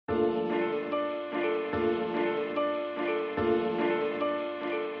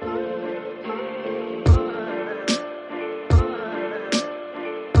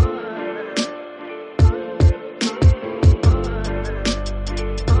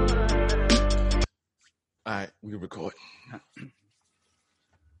All right, we record.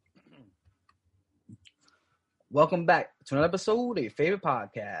 Welcome back to another episode of your favorite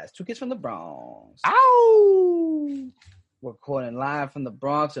podcast, Two Kids from the Bronx. Ow! We're recording live from the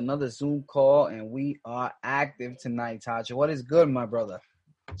Bronx, another Zoom call, and we are active tonight, Tasha. What is good, my brother?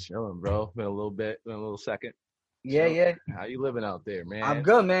 Chilling, bro. Been a little second. Yeah, Chilling. yeah. How you living out there, man? I'm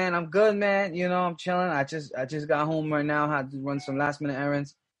good, man. You know, I'm chilling. I just got home right now. Had to run some last minute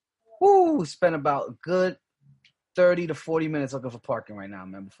errands. Woo! Spent about a good 30 to 40 minutes looking for parking right now,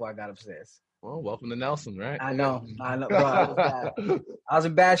 man, before I got upstairs. Well, welcome to Nelson, right? I know, bro. I was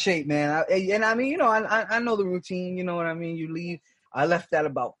in bad shape, man. I mean, you know, I know the routine. You know what I mean? You leave. I left at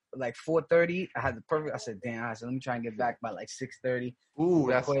about like 4:30. I had the perfect. I said, damn. I said, let me try and get back by like 6:30. Ooh,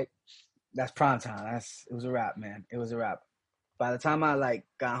 that's quick. That's prime time. It was a wrap, man. It was a wrap. By the time I like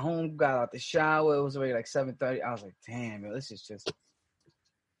got home, got out the shower, it was already like 7:30. I was like, damn, yo, this is just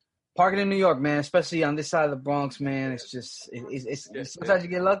parking in New York, man. Especially on this side of the Bronx, man. It's just it's sometimes you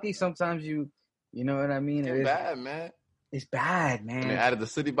get lucky, sometimes you know what I mean. It's bad, man. It's bad, man. And they added the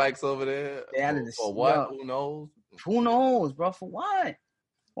city bikes over there. They added the for what? Yo, who knows? Who knows, bro? For what?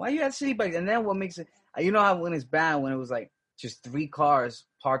 Why you had city bikes? And then what makes it? You know how when it's bad when it was like just 3 cars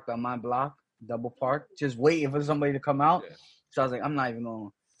parked on my block, double parked, just waiting for somebody to come out. Yeah. So I was like, I'm not even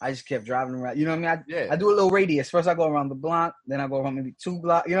going. I just kept driving around. You know what I mean? I do a little radius. First I go around the block, then I go around maybe 2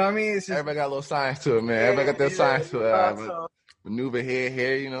 blocks. You know what I mean? It's just, everybody got a little science to it, man. Everybody got their science to it. Maneuver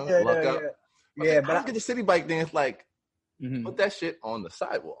here, you know, luck up. Yeah, but I get the city bike thing. It's like, put that shit on the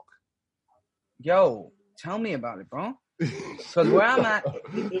sidewalk. Yo, tell me about it, bro. Because where I'm at,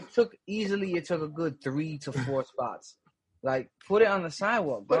 it took a good 3 to 4 spots. Like, put it on the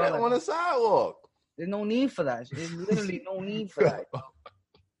sidewalk, bro. Put it on the sidewalk. There's no need for that. There's literally no need for that.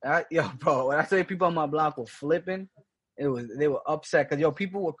 Yo, bro, when I tell you people on my block were flipping, they were upset because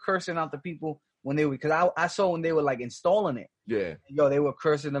people were cursing out the people when they were, because I saw when they were like installing it. Yeah. Yo, they were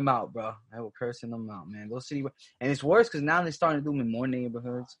cursing them out, bro. They were cursing them out, man. Those city, and it's worse because now they're starting to do them in more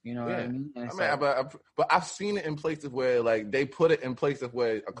neighborhoods. You know what I mean? But I've seen it in places where like they put it in places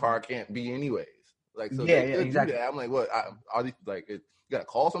where a car can't be anyways. Like so, exactly. Do that. I'm like, what? Are these like? You gotta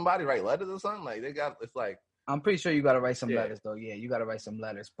call somebody, write letters or something? Like they got. It's like. I'm pretty sure you got to write some letters, though. Yeah, you got to write some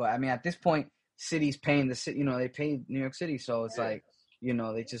letters. But, I mean, at this point, cities paying the city, they pay New York City. So, it's like,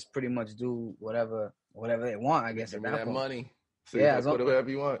 they just pretty much do whatever they want, I guess. Give me that money. So put it wherever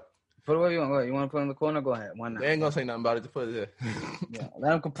you want. Put it wherever you want. What, you want to put it in the corner? Go ahead. Why not? They ain't going to say nothing about it. Just put it there. Yeah,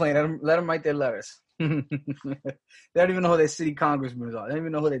 let them complain. Let them write their letters. They don't even know who their city congressmen are. They don't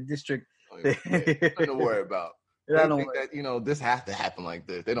even know who their district. Nothing to worry about. They think that, this has to happen like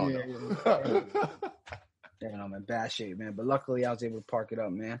this. They don't know. Yeah, I'm in bad shape, man. But luckily, I was able to park it up,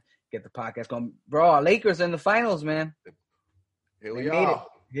 man. Get the podcast going. Bro, our Lakers are in the finals, man. Here we are.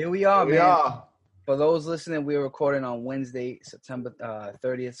 Here we are. For those listening, we're recording on Wednesday, September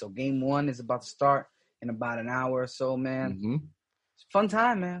 30th. So game 1 is about to start in about an hour or so, man. Mm-hmm. It's fun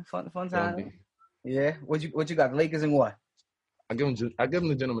time, man. Fun time. Yeah. What you got? Lakers and what? I give them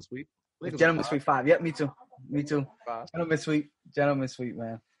the gentleman sweep. Gentleman sweep 5. Yep, me too. 5. Gentleman sweep,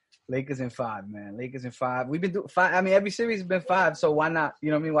 man. Lakers in 5, man. Lakers in 5. We've been doing 5. I mean, every series has been 5, so why not? You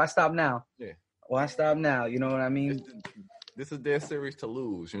know what I mean? Why stop now? Yeah. Why stop now? You know what I mean? This is their series to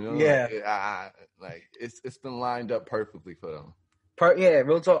lose, you know? Yeah. It's been lined up perfectly for them.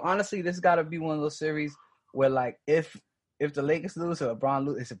 Real talk. Honestly, this got to be one of those series where, like, if the Lakers lose or LeBron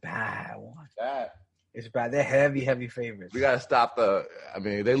lose, it's a bad one. It's bad. They're heavy favorites. We got to stop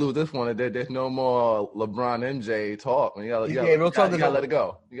they lose this one. There's no more LeBron MJ talk. You got to let it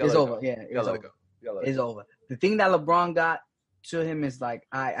go. It's over. Yeah, it's over. The thing that LeBron got to him is like,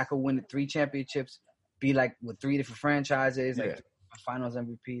 I could win 3 championships, be like with 3 different franchises, like finals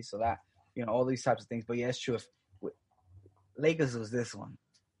MVP. So that, all these types of things. But yeah, it's true. If Lakers was this one,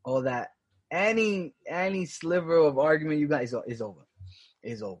 all that, any sliver of argument you got is over.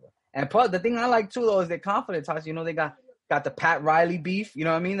 It's over. And the thing I like too though is their confidence. They got the Pat Riley beef. You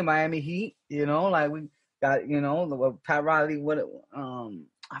know what I mean? The Miami Heat. Like we got Pat Riley.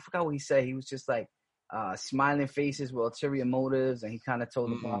 I forgot what he said. He was just like smiling faces with ulterior motives, and he kind of told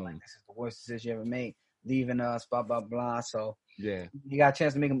LeBron like, "This is the worst decision you ever made, leaving us." Blah blah blah. So yeah, you got a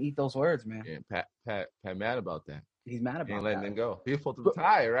chance to make him eat those words, man. Yeah, Pat mad about that. He's mad about he ain't letting him go. He was supposed to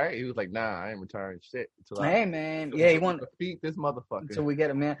retire, right? He was like, "Nah, I ain't retiring shit." Man. Yeah, he wanted to defeat this motherfucker until we get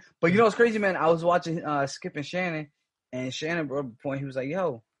him, man. But you know what's crazy, man? I was watching Skip and Shannon, and Shannon brought up a point. He was like,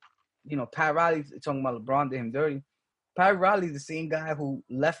 "Yo, Pat Riley talking about LeBron did him dirty. Pat Riley's the same guy who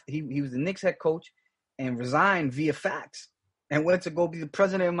left. He was the Knicks head coach and resigned via fax and went to go be the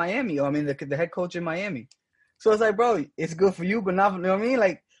president of Miami. The head coach in Miami. So it's like, bro, it's good for you, but not, you know what I mean?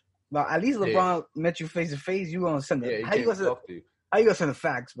 Like, Well, at least LeBron met you face to face. You gonna send it? How you gonna send the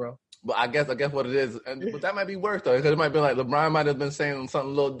facts, bro? But I guess what it is, but that might be worse though, because it might be like LeBron might have been saying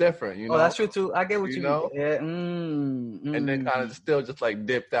something a little different, you know. Oh, that's true too. I get what you know. Yeah. And then kind of still just like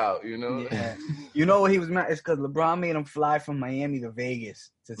dipped out, you know. Yeah. You know what he was mad? It's because LeBron made him fly from Miami to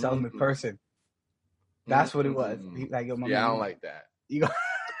Vegas to tell him in person. That's what it was. He, like, yo, I don't like that.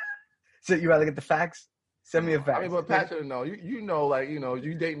 So you rather get the facts? Send me a fact. I mean, but Patrick, no, you know, like, you know,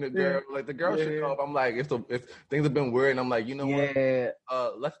 you dating a girl, like the girl should know. If I'm like, if things have been weird, and I'm like, you know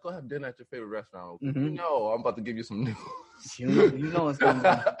what? Let's go have dinner at your favorite restaurant. You know, I'm about to give you some news. You know what's going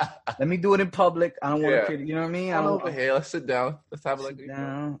on. Let me do it in public. I don't want to, you know what I mean? I'm over here. Let's sit down. Let's have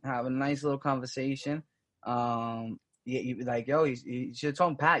have a nice little conversation. You like, yo, you should have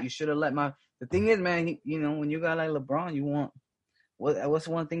told him, Pat, you should have let my. The thing is, man, you know, when you got like LeBron, you want. What's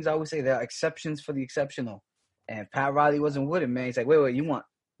one of the things I always say? There are exceptions for the exceptional, and Pat Riley wasn't with it, man. He's like, wait, you want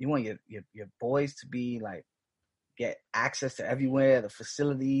your boys to be like get access to everywhere, the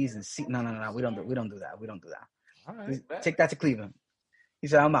facilities and see? No, we don't do that. All right, take that to Cleveland. He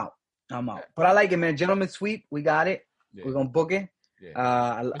said, I'm out. But I like it, man. Gentleman sweep, we got it. Yeah. We're gonna book it. Yeah.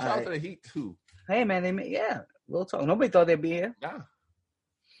 Shout out to the Heat too. Hey, man, we'll talk. Nobody thought they'd be here. Nah.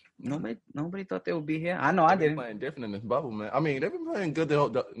 Nobody thought they would be here. I know I didn't. Playing different in this bubble, man. I mean, they've been playing good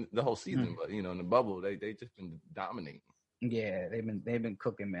the whole season, but you know, in the bubble, they just been dominating. Yeah, they've been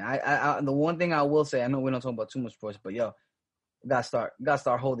cooking, man. I the one thing I will say, I know we don't talk about too much sports, but yo, gotta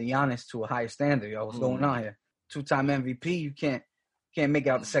start holding Giannis to a higher standard, yo. What's going on here? 2-time MVP, you can't make it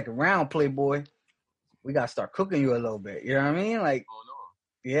out the second round, Playboy. We gotta start cooking you a little bit. You know what I mean? Like,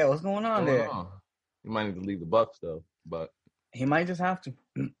 yeah, what's going on there? You might need to leave the Bucks though, but. He might just have to.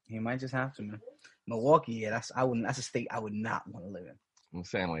 Man. Milwaukee, that's a state I would not want to live in. I'm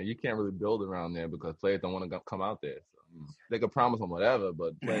saying, like, you can't really build around there because players don't want to come out there. So, they could promise them whatever,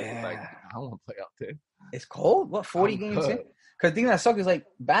 but players like, I don't want to play out there. It's cold. What, 40 games in? Because the thing that sucks is like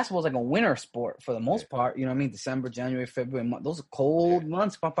basketball's like a winter sport for the most part. You know what I mean? December, January, February, those are cold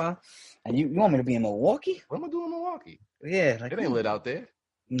months, Papa. And you want me to be in Milwaukee? What am I doing in Milwaukee? Yeah, like it ain't lit out there.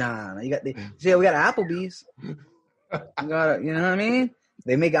 Nah, we got Applebee's. You know what I mean?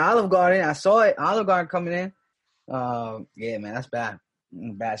 They make Olive Garden. I saw it. Olive Garden coming in. Yeah, man, that's bad.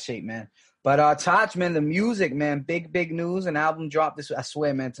 In bad shape, man. But Taj, man, the music, man, big news. An album dropped this. I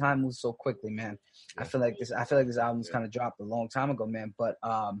swear, man, time moves so quickly, man. I feel like this album's kind of dropped a long time ago, man. But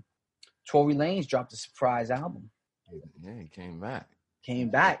Tory Lanez dropped a surprise album. Yeah, he came back.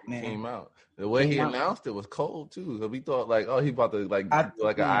 Man. Came out. The way he announced it was cold too. So we thought like, oh, he about to do like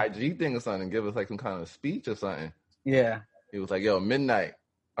an IG thing or something, give us like some kind of speech or something. Yeah. He was like, yo, midnight.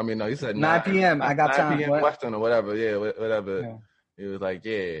 I mean, no, he said 9 p.m. I got 9 time. 9 p.m. Western or whatever. Yeah, whatever. Yeah. He was like,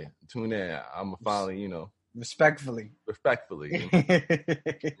 yeah, tune in. I'm finally, you know. Respectfully. You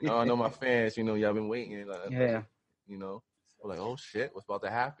know, I know my fans, you know, y'all been waiting. Like, yeah. You know, we're like, oh, shit, what's about to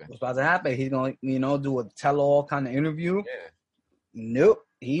happen? He's going to, you know, do a tell-all kind of interview. Yeah. Nope.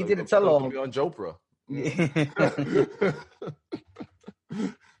 He did a tell-all. He's going to be on Jopra.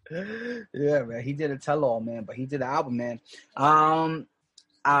 Yeah, man. He did a tell-all, man, but he did the album, man.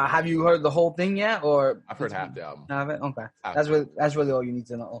 Have you heard the whole thing yet, or I've heard half the album? Okay, that's really all you need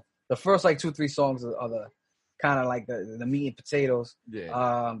to know. The first like 2-3 songs are the kind of like the meat and potatoes.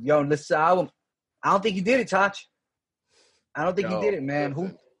 Yeah. Yo, listen to the album. I don't think he did it, Taj. I don't think he did it,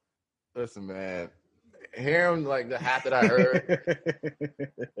 man. Listen, man. Hearing like the half that I heard,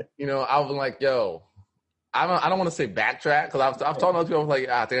 you know, I was like, yo. I don't want to say backtrack because I've told other people, I was like,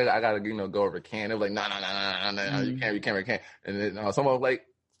 I think I gotta go over Can. They were like, no, you can't. And then someone was like,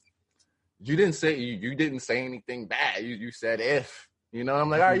 you didn't say anything bad. You said if, you know. I'm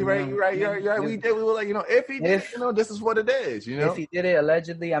like, all right, you're right. We were like, you know, if he did, you know, this is what it is, you know. If he did it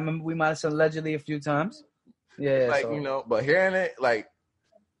allegedly, I remember we might have said allegedly a few times. Yeah, like you know, but hearing it, like,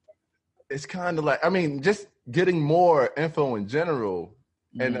 it's kind of like, I mean, just getting more info in general.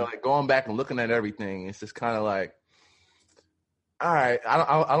 And like going back and looking at everything, it's just kind of like, all right, I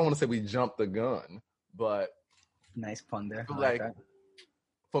don't want to say we jumped the gun, but nice pun there. Like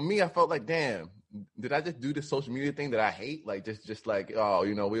for me, I felt like, damn, did I just do the social media thing that I hate? Like just like, oh,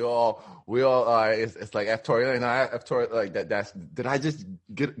 you know, we all it's like F Tory and I F Tory like that's did I just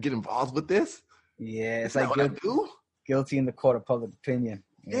get involved with this? Yeah, it's like guilty in the court of public opinion.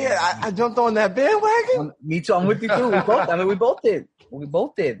 Yeah, I jumped on that bandwagon. Me too. I'm with you too. We both did. We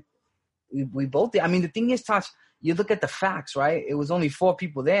both did. I mean, the thing is, Tosh, you look at the facts, right? It was only 4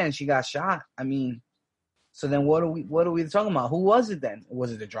 people there, and she got shot. I mean, so then what are we talking about? Who was it then?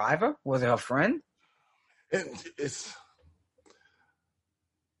 Was it the driver? Was it her friend?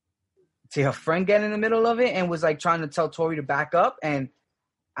 See, her friend get in the middle of it and was like trying to tell Tory to back up, and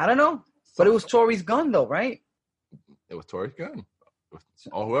I don't know, but it was Tory's gun though, right? It was Tory's gun,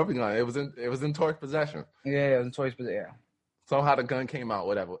 or whoever's gun. It was in Tory's possession. Yeah, it was in Tory's possession. Yeah. Somehow the gun came out,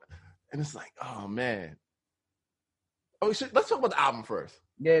 whatever, and it's like, oh man. Oh, let's talk about the album first.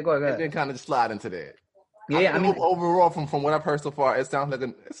 Yeah, go ahead. And then kind of just slide into that. Yeah, I mean, overall, from what I've heard so far, it sounds like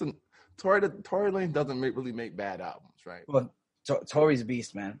Tory Lanez doesn't really make bad albums, right? Well, Tory's a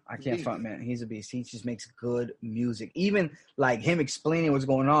beast, man. I can't front, man. He's a beast. He just makes good music. Even like him explaining what's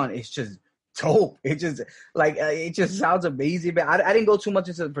going on, it's just dope. It just sounds amazing. But I didn't go too much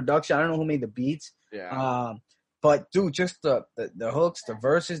into the production. I don't know who made the beats. Yeah. But dude, just the hooks, the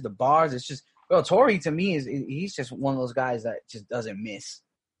verses, the bars. It's just, well, Tory to me he's just one of those guys that just doesn't miss.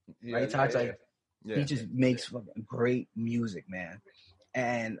 Yeah, right? He just makes fucking great music, man.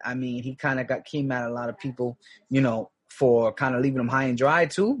 And I mean, he kind of came at a lot of people, you know, for kind of leaving him high and dry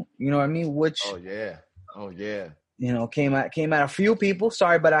too. You know what I mean? Which oh yeah. You know, came at a few people.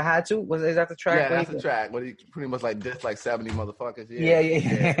 Sorry, but I had to. Is that the track? Yeah, that's the track. But he pretty much like dissed like 70 motherfuckers.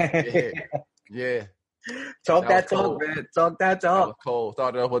 Yeah. Talk that talk, man. Talk that talk. That was cold.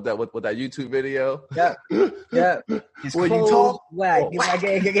 Started off with that YouTube video. Yeah. It's when you talk, whack. Whack.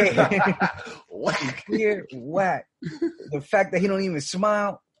 Whack. The fact that he don't even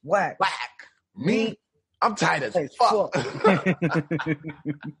smile, whack. Me, I'm tired as fuck.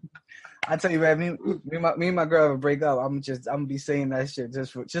 I tell you, man, me and my girl ever break up, I'm gonna be saying that shit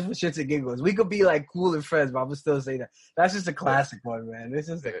just for shits and giggles. We could be like cool and friends, but I'm still say that. That's just a classic one, man. This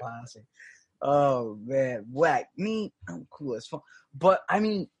is a classic. Oh man, whack me. I'm cool as fuck. But I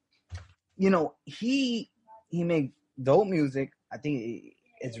mean, you know, he made dope music. I think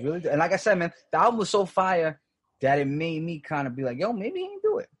it's really good. And like I said, man, the album was so fire that it made me kind of be like, yo, maybe he ain't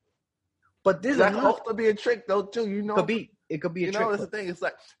do it. But this that could also be a trick though, too. You know, it could be a trick. You know, that's the thing. It's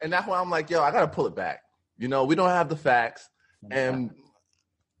like, and that's why I'm like, yo, I gotta pull it back. You know, we don't have the facts, and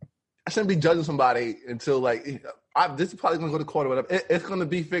I shouldn't be judging somebody until like this is probably gonna go to court or whatever. It's gonna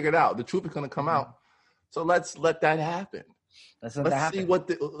be figured out. The truth is gonna come out. So let's let that happen. Let's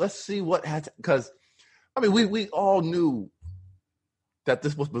see what has, because I mean we all knew that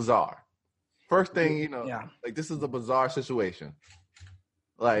this was bizarre. First thing, you know, like this is a bizarre situation.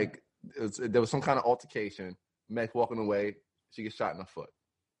 Like there was some kind of altercation. Meg walking away, she gets shot in the foot.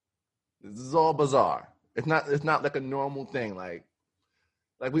 This is all bizarre. It's not like a normal thing. Like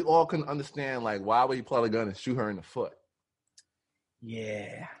we all can understand, like, why would he pull out a gun and shoot her in the foot?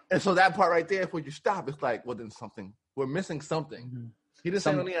 Yeah. And so that part right there, if you stop, it's like, well, then we're missing something. Mm-hmm. He didn't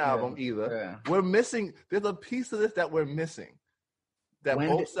say on the album either. Yeah. We're missing, there's a piece of this that we're missing that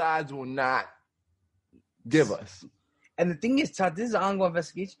both sides will not give us. And the thing is, Todd, this is an ongoing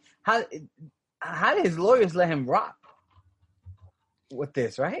investigation. How did his lawyers let him rock with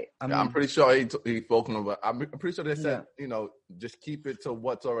this, right? I'm pretty sure he spoken about. I'm pretty sure they said, you know, just keep it to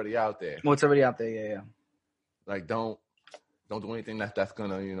what's already out there. What's already out there, yeah. Like don't do anything that's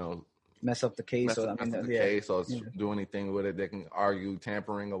gonna, you know, mess up the case mess up the case or do anything with it. They can argue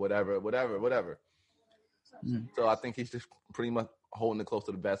tampering or whatever. Mm. So I think he's just pretty much holding it close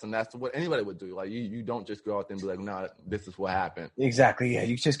to the vest, and that's what anybody would do. Like you don't just go out there and be like, "Nah, this is what happened." Exactly. Yeah,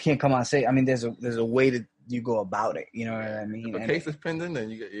 you just can't come out and say. I mean, there's a way that you go about it. You know what I mean? If the case is pending, then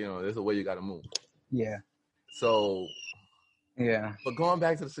you know there's a way you got to move. Yeah. So. Yeah. But going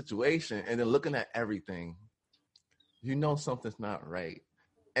back to the situation and then looking at everything, you know something's not right.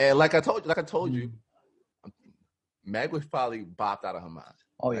 And like I told you, Meg was probably bopped out of her mind.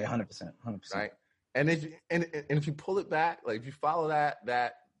 Oh yeah, 100%. Right. And if you pull it back, like if you follow that,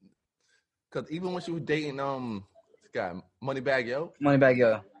 because even when she was dating this guy Moneybagg Yo,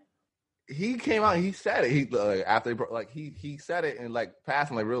 he came out and he said it. He after he said it and like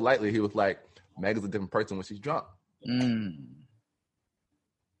passing like real lightly. He was like, Meg is a different person when she's drunk. Mm.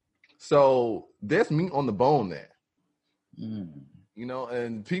 So there's meat on the bone there. Mm. You know,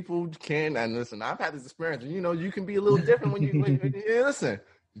 and people can, and listen, I've had this experience, and you know, you can be a little different when you listen.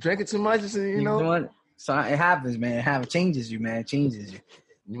 Drinking too much, you know. So it happens, man. It changes you, man. It changes you.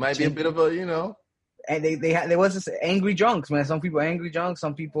 You might be a bit of a, you know. And there was this angry drunks, man. Some people are angry drunks.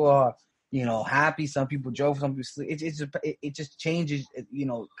 Some people are, you know, happy. Some people joke. Some people sleep. It just changes, you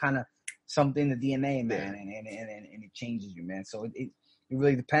know, kind of something in the DNA, man, and it changes you, man. So it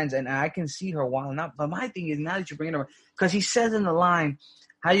really depends. And I can see her wilding out. But my thing is, now that you bring it up, because he says in the line,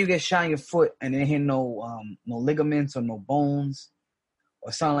 how you get shot in your foot and there ain't no ligaments or no bones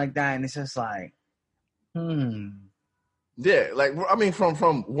or something like that, and it's just like, Yeah, like I mean, from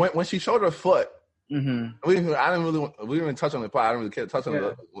when she showed her foot, mm-hmm. we didn't even touch on the part. I didn't really care to touch on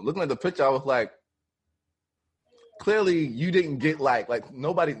it. Looking at the picture, I was like, clearly you didn't get like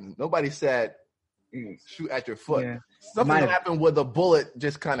nobody said shoot at your foot. Yeah. Something happened where the bullet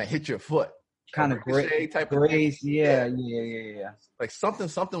just kind of hit your foot. Kind of great type of grace. Yeah. Like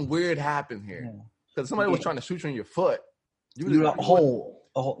something weird happened here. Because somebody was trying to shoot you in your foot. You a hole,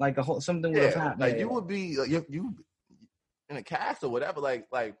 something would have happened. Like you would be you in a cast or whatever. Like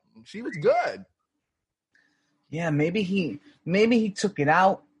she was good. Yeah, maybe he took it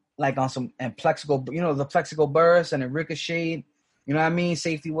out like on some plexical, the plexical burst and it ricocheted. You know what I mean?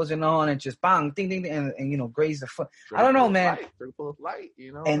 Safety wasn't on and just bang, ding, ding, ding, and grazed the foot. I don't know, man. Full of light,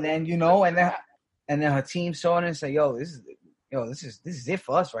 And then and then her team saw it and said, this is it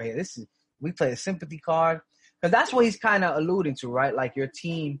for us right here. We play a sympathy card because that's what he's kind of alluding to, right? Like your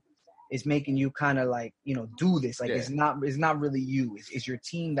team is making you kind of like do this. Like it's not really you. It's your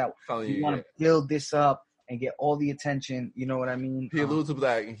team that you want to build this up and get all the attention. You know what I mean? He alludes to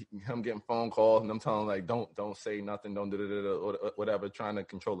like him getting phone calls and I'm telling him like don't say nothing, don't or whatever, trying to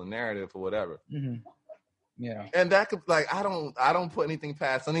control the narrative or whatever. Mm-hmm. Yeah, and that could like I don't put anything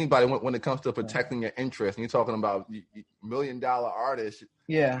past anybody when it comes to protecting your interest. And you're talking about $1 million artists.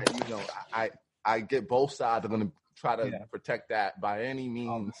 Yeah, and, I get both sides are going to try to protect that by any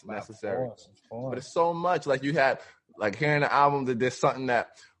means necessary. Of course. But it's so much like you had like hearing the album that there's something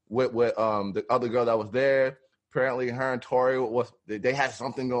that. With the other girl that was there, apparently her and Tori they had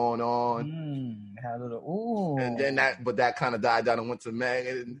something going on. Had a little, and then that kind of died down and went to Meg,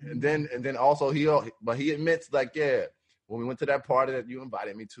 and then also he admits like when we went to that party that you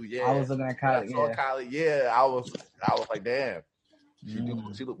invited me to, I was looking at Kylie. Kylie, I was like damn, she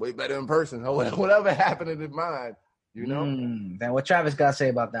looked way better in person. Or whatever happened in his mind, Then what Travis got to say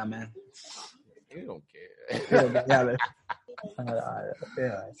about that, man? He don't care.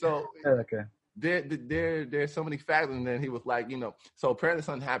 So okay. There's so many factors, and then he was like, so apparently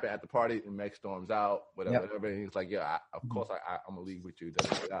something happened at the party, and Meg storms out, whatever. And he's like, of course I'm gonna leave with you.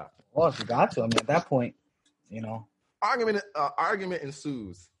 Well, you got to. I mean, at that point, argument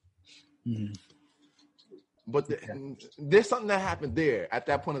ensues. Mm-hmm. But there's something that happened there at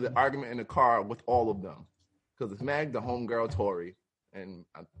that point of the argument in the car with all of them, because it's Meg, the homegirl, Tori, and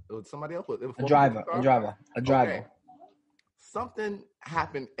it was somebody else. It was a driver. Okay. Something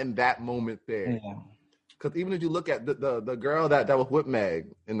happened in that moment there. Because even if you look at the girl that was with Meg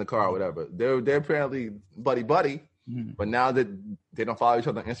in the car or whatever, they're apparently buddy, but now that they don't follow each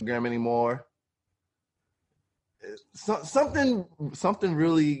other on Instagram anymore, something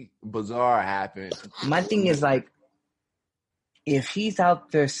really bizarre happened. My thing is like, if he's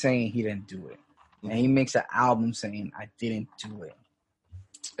out there saying he didn't do it, and he makes an album saying I didn't do it,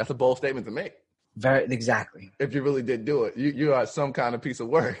 that's a bold statement to make. Very exactly. If you really did do it, you are some kind of piece of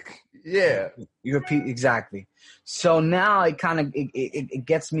work. Yeah, exactly. So now it kind of it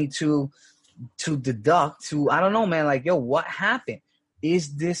gets me to deduct to I don't know, man. Like, what happened?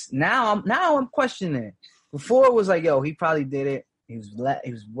 Is this now? I'm questioning it. Before it was like, he probably did it. He was wet.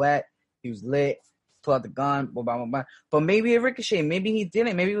 He was lit. Pull out the gun. Blah, blah, blah, blah. But maybe it ricocheted. Maybe he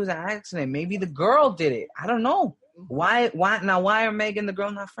didn't. Maybe it was an accident. Maybe the girl did it. I don't know. Why are Meg and the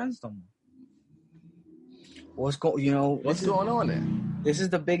girl not friends no more? What's going on there? This is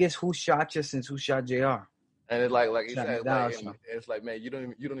the biggest Who Shot You since Who Shot JR. And it's like you said, it's like, man, you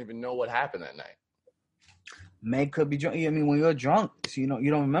don't even know what happened that night. Meg could be drunk. I mean, when you're drunk, so you don't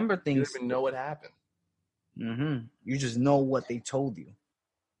remember things. You don't even know what happened. Mm-hmm. You just know what they told you,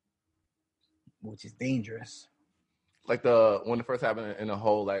 which is dangerous. Like when it first happened in the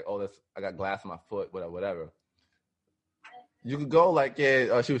whole like, I got glass in my foot, whatever. You could go like,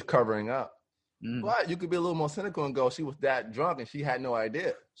 she was covering up. Mm. But you could be a little more cynical and go, she was that drunk and she had no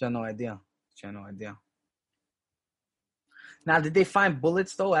idea. She had no idea. Now, did they find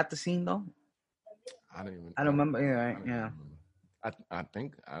bullets though at the scene though? I don't remember. Yeah, right. Yeah. I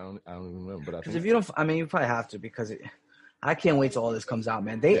think I don't even remember. But because if you don't, I mean, you probably have to because I can't wait till all this comes out,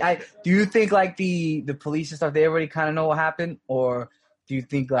 man. Do you think like the police and stuff they already kind of know what happened, or do you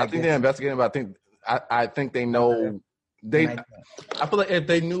think like I think they're investigating, but I think they know. I feel like if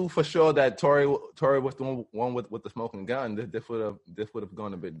they knew for sure that Tori was the one with the smoking gun, this would have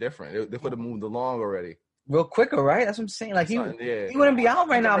gone a bit different. This would have moved along already. Real quicker, right? That's what I'm saying. Like he wouldn't be out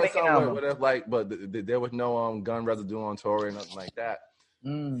right now making album. But there was no gun residue on Tori or nothing like that.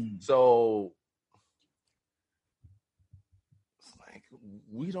 Mm. So it's like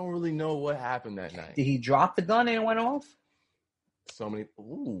we don't really know what happened that night. Did he drop the gun and it went off?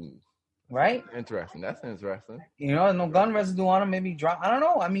 Right? Interesting. That's interesting. No gun residue on him. Maybe drop. I don't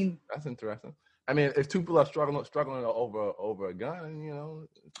know. I mean, that's interesting. I mean, if two people are struggling over a gun,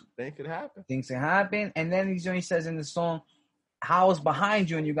 things could happen. Things can happen. And then he says in the song, "How was behind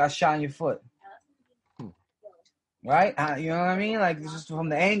you and you got shot in your foot?" right? You know what I mean? Like, it's just from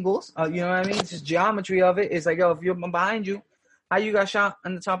the angles. You know what I mean? It's just geometry of it. It's like, yo, if you're behind you, how you got shot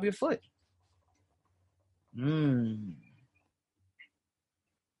on the top of your foot? I don't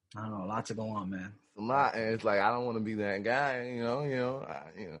know. A lot to go on, man. A lot, and it's like I don't want to be that guy,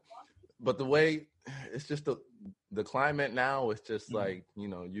 But the way it's just the climate now, it's just like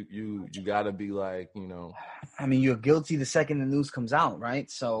you gotta be like I mean, you're guilty the second the news comes out, right?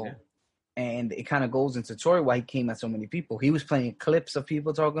 So. Yeah. And it kind of goes into Tory why he came at so many people. He was playing clips of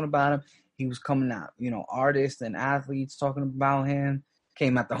people talking about him. He was coming out, artists and athletes talking about him.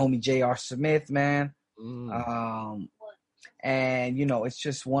 Came at the homie J.R. Smith, man. And, it's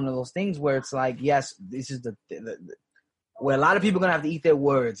just one of those things where it's like, yes, this is the where a lot of people are going to have to eat their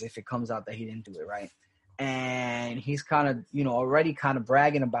words if it comes out that he didn't do it, right? And he's kind of, already kind of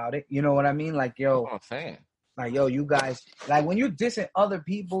bragging about it. You know what I mean? Like, yo. That's what I'm saying. Like, yo, you guys, like, when you're dissing other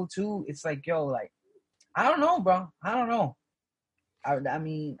people, too, it's like, yo, like, I don't know, bro. I don't know. I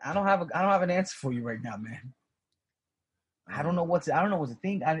mean, I don't have an answer for you right now, man. I don't know what to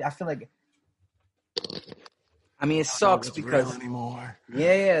think. I feel like, I mean, it sucks because anymore.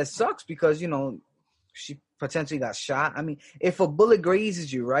 Yeah, it sucks because, she potentially got shot. I mean, if a bullet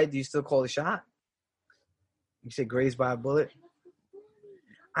grazes you, right, do you still call it a shot? You say grazed by a bullet?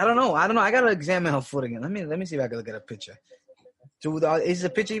 I don't know. I gotta examine her foot again. Let me see if I can look at a picture. Is the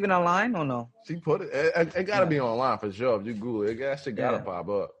picture even online or no? She put it. It gotta be online for sure. If you Google it, that shit gotta pop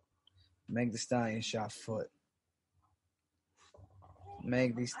up. Meg Thee Stallion shot foot.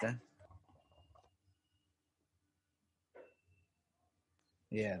 Meg Thee Stallion.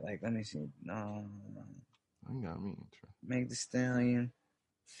 Yeah, like let me see. No. You got me. Meg Thee Stallion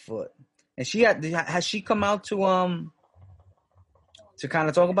foot. And has she come out to kind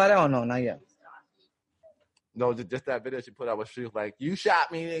of talk about it or no? Not yet. No, just that video she put out where she was like, "You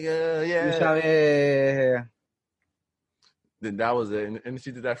shot me, nigga." Yeah. You shot me. Yeah. Then that was it, and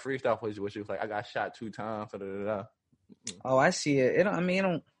she did that freestyle where she was like, "I got shot 2 times." Oh, I see it. I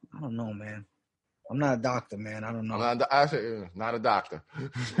don't know, man. I'm not a doctor, man. I don't know. I'm not a doctor.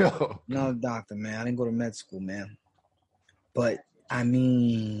 Not a doctor, man. I didn't go to med school, man. But I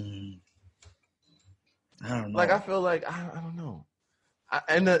mean, I don't know. Like I feel like I don't know.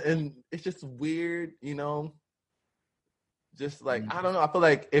 And it's just weird, Just like I don't know. I feel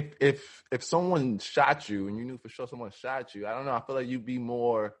like if someone shot you and you knew for sure someone shot you, I don't know. I feel like there'd be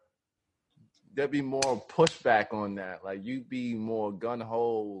more pushback on that. Like you'd be more gun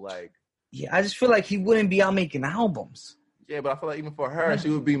ho. Like yeah, I just feel like he wouldn't be out making albums. Yeah, but I feel like even for her, she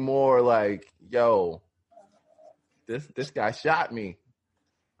would be more like, "Yo, this guy shot me.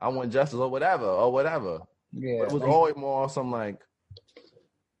 I want justice or whatever." Yeah, but it was always more some like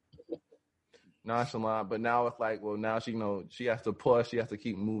nonchalant, but now it's like, well, now she she has to push, she has to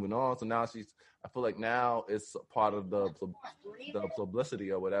keep moving on. So now I feel like now it's part of the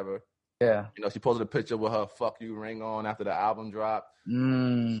publicity or whatever. Yeah, she posted a picture with her "fuck you" ring on after the album dropped. I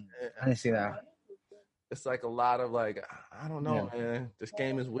didn't see that. It's like a lot of like, I don't know, man. This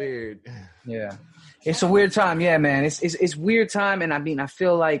game is weird. Yeah, it's a weird time. Yeah, man, it's weird time, and I mean, I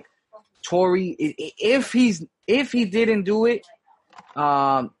feel like Tory, if he didn't do it,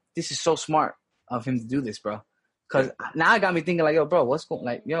 this is so smart of him to do this, bro. Because now it got me thinking like, yo, bro, what's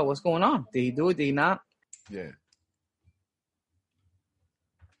going on? Did he do it? Did he not? Yeah.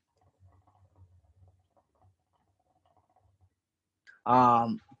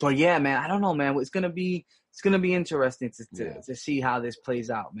 But yeah, man, I don't know, man. It's gonna be interesting to see how this plays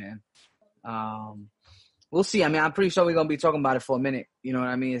out, man. We'll see. I mean, I'm pretty sure we're gonna be talking about it for a minute. You know what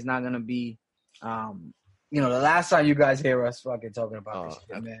I mean? It's not gonna be the last time you guys hear us fucking talking about this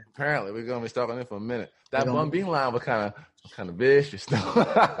shit, man. Apparently, we're gonna be stuck on it for a minute. That Bun B line was kind of vicious, though.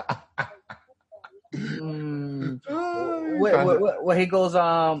 Where he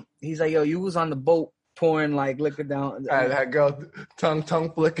goes, he's like, yo, you was on the boat pouring like liquor down. That girl tongue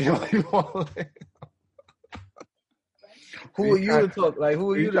flicking. Who are you to talk? Like,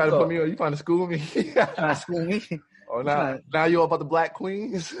 who are you to trying talk? To put me on? You trying to school me? Trying to school me? Oh, now you about the Black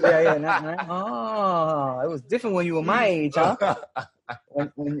Queens? Yeah. It was different when you were my age, huh?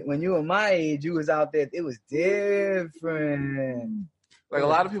 when you were my age, you was out there. It was different. Like a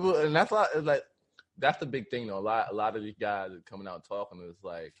lot of people, and that's a lot. Like that's the big thing, though. A lot of these guys are coming out talking. It's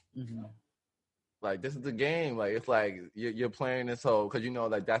like, like this is the game. Like it's like you're playing this whole because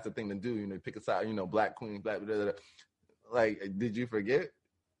like that's the thing to do. You pick a side. Black Queens, black. Blah, blah, blah. Like, did you forget?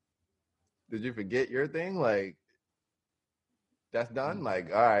 Did you forget your thing? Like. That's done. Like,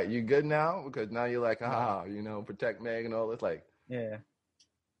 all right, you good now? Because now you're like, protect Meg and all this. Like, yeah.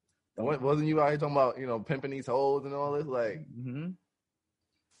 Wasn't you out here talking about, pimping these hoes and all this? Like,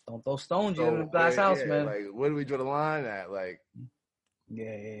 Don't throw stones in the glass house, man. Like, where do we draw the line at? Like,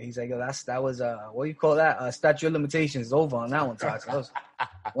 yeah. He's like, yo, that was what do you call that? Statute of limitations over on that one, Tox.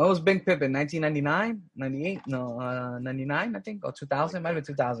 When was Big Pippin? 1999, 98? No, 99, I think, or 2000. Might have been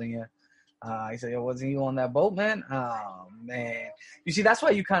 2000. Yeah. He said, yo, wasn't he on that boat, man? Oh man. You see, that's why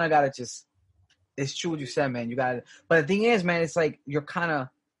you kind of gotta just. It's true what you said, man. You gotta. But the thing is, man, it's like you're kind of.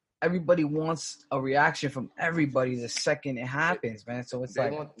 Everybody wants a reaction from everybody the second it happens, man. So it's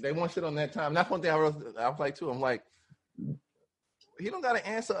they want shit on that time. That's one thing I was like too. I'm like, he don't gotta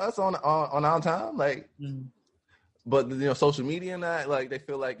answer us on our time, like. But social media and that, like, they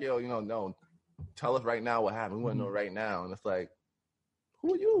feel like, yo, no, tell us right now what happened. We want to know right now, and it's like,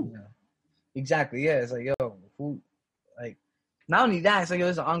 who are you? Yeah. Exactly. Yeah, it's like, yo, who, like. Not only that, it's like, yo,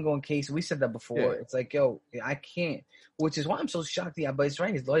 there's an ongoing case. We said that before. Yeah. It's like, yo, I can't. Which is why I'm so shocked. Yeah, but it's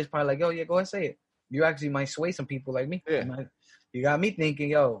right. His lawyer's probably like, yo, yeah, go ahead and say it. You actually might sway some people like me. Yeah. You got me thinking,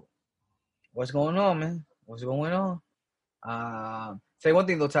 yo, what's going on, man? What's going on? Say one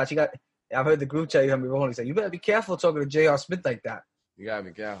thing, though, Touch. I've heard the group chat you have me rolling. He said, you better be careful talking to J.R. Smith like that. You got to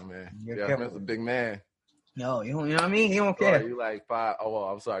be careful, man. J.R. Smith's a big man. No, you know what I mean? He don't care. You like 5. Oh, well,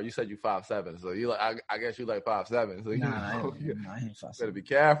 I'm sorry. You said you 5'7". So you like, I guess you like 5'7". So I ain't 5'7". Better be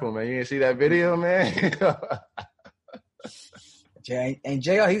careful, man. You didn't see that video, man.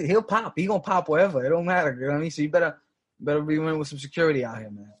 JR, he'll pop. He gonna pop wherever. It don't matter. You know what I mean? So you better be in with some security out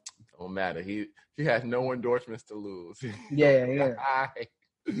here, man. Don't matter. He has no endorsements to lose. Yeah.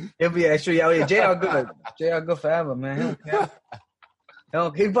 He'll be extra. Yeah, JR good. JR good forever, man. He don't care.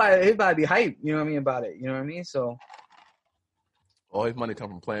 He probably be hyped, you know what I mean, about it. You know what I mean? So all his money come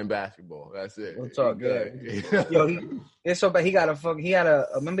from playing basketball. That's it. We'll talk good. Yo, it's so bad. He had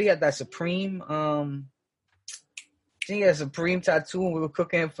that Supreme, I think he had a Supreme tattoo, and we were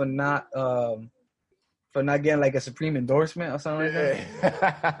cooking him for not getting like a Supreme endorsement or something like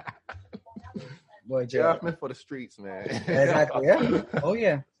that. Boy, J.R. Smith for the streets, man. Exactly. Yeah. Oh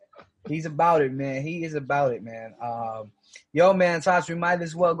yeah. He's about it, man. He is about it, man. Yo, man, Tosh, we might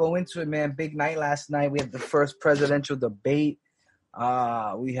as well go into it, man. Big night last night. We had the first presidential debate.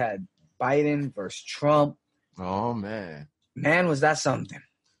 We had Biden versus Trump. Oh, man. Man, was that something?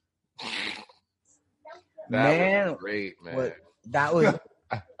 That was great, man.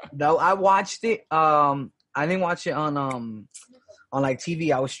 I watched it. I didn't watch it on like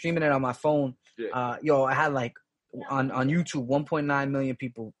TV. I was streaming it on my phone. Yeah. I had like on YouTube 1.9 million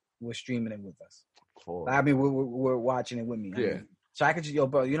people were streaming it with us. Cool. I mean, we're watching it with me. Yeah. I mean, so I could just,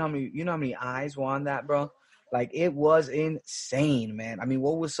 bro, you know how many eyes were on that, bro? Like, it was insane, man. I mean,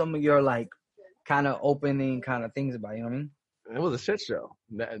 what was some of your like kind of opening kind of things about? You know what I mean? It was a shit show.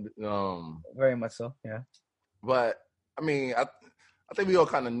 Very much so. Yeah. But I mean, I think we all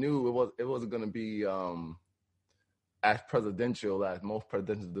kind of knew it wasn't going to be as presidential as most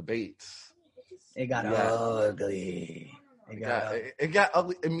presidential debates. It got ugly. It got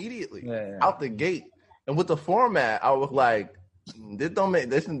ugly immediately out the gate. And with the format, I was like, this don't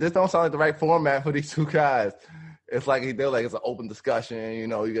sound like the right format for these two guys. It's like they're like it's an open discussion.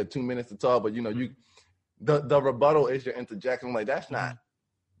 You got 2 minutes to talk, but the rebuttal is your interjection. I'm like, that's not.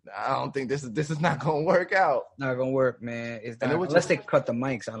 I don't think this is not gonna work out. Not gonna work, man. Unless they cut the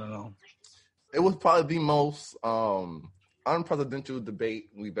mics. I don't know. It was probably the most unpresidential debate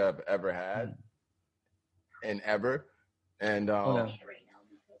we've ever had, and ever. And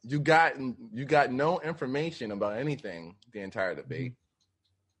you got no information about anything the entire debate.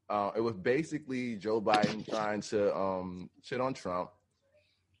 It was basically Joe Biden trying to shit on Trump,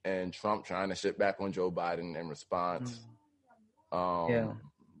 and Trump trying to shit back on Joe Biden in response.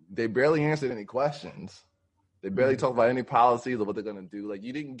 They barely answered any questions. They barely talked about any policies or what they're gonna do. Like,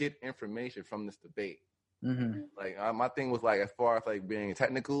 you didn't get information from this debate. Mm-hmm. Like, my thing was like, as far as like being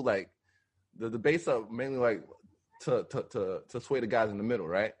technical, like the debates are mainly like to sway the guys in the middle,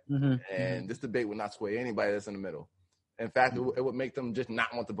 right? Mm-hmm. And this debate would not sway anybody that's in the middle. In fact, it would make them just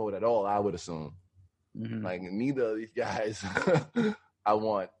not want to vote at all, I would assume. Mm-hmm. Like, neither of these guys I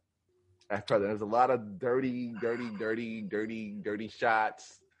want as president. There's a lot of dirty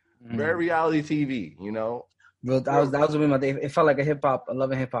shots. Mm-hmm. Very reality TV, Well, that was my day. It felt like a Love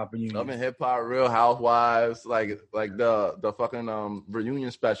and Hip Hop reunion. Love and Hip Hop, Real Housewives, like the fucking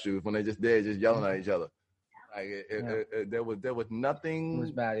reunion specials when they just yelling at each other. Like there was nothing. It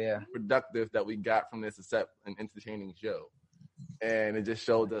was bad, yeah. Productive that we got from this except an entertaining show, and it just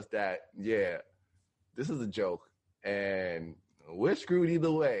showed us that this is a joke, and we're screwed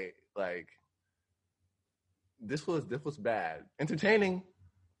either way. Like, this was bad, entertaining,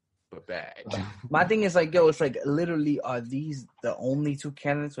 but bad. My thing is like, it's like literally, are these the only two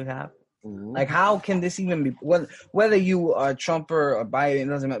candidates we have? Mm-hmm. Like, how can this even be? Whether you are Trump or Biden, it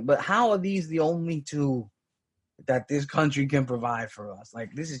doesn't matter. But how are these the only two that this country can provide for us?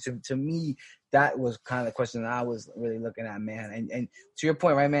 Like, this is to me, that was kind of the question that I was really looking at, man. And to your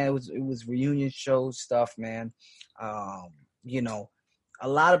point, right, man, it was reunion show stuff, man. You know, a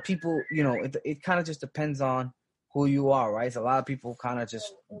lot of people, you know, it kind of just depends on who you are, right? So a lot of people kind of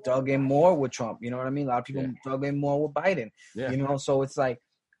just dug in more with Trump, you know what I mean? A lot of people dug in more with Biden, you know? So it's like,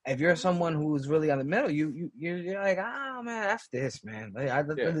 if you're someone who's really on the middle, you're like, oh man, F this, man.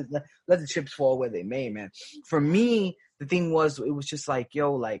 Let the chips fall where they may, man. For me, the thing was, it was just like,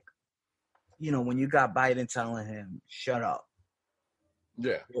 yo, like, you know, when you got Biden telling him, shut up.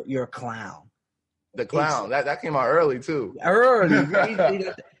 Yeah. You're a clown. The clown. That came out early too. Early.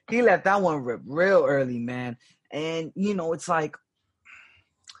 He let that one rip real early, man. And, you know, it's like,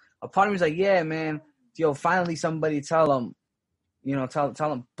 a part of me is like, yeah, man, yo, finally somebody tell him, you know, tell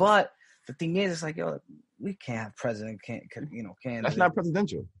him. But the thing is, it's like, yo, we can't have president, can't. That's not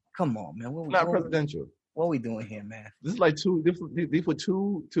presidential. Come on, man. Not presidential. What are we doing here, man? This is like these were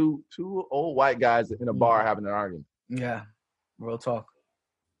two old white guys in a bar having an argument. Yeah. Real talk.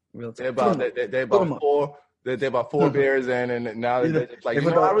 They're about 4 beers in, and now they're just like, I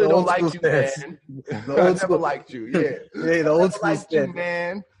really don't like you, man. I never liked you. Yeah. Yeah, the old school liked you,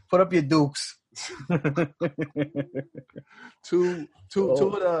 man. Put up your dukes. Two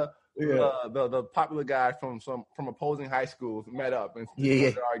of the popular guys from opposing high schools met up and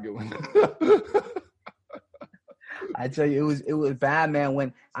started arguing. I tell you, it was bad, man.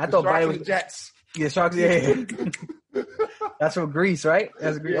 When I thought Biden was Jets. Yeah, Sharks. Yeah. That's from Greece, right?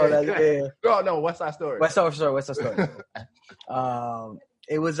 That's Greece. Yeah. No, West Side Story. West Side Story.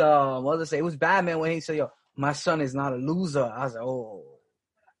 It was what was I say? It was bad, man, when he said, "Yo, my son is not a loser." I was like, "Oh."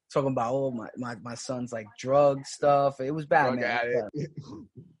 Talking about my son's like drug stuff. It was bad, man.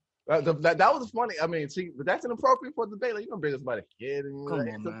 That was funny. I mean, see, but that's inappropriate for debate. Like, you gonna bring this about a kid and come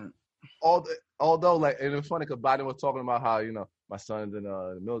on, man. Although, like, and it's funny because Biden was talking about how, you know, my son's in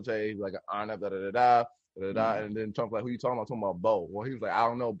the military, he's like an honor, and then Trump like, who you talking about? Talking about Bo. Well, he was like, I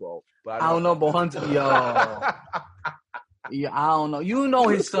don't know Bo, but I don't know Bo Hunter, yo. Yeah, I don't know. You know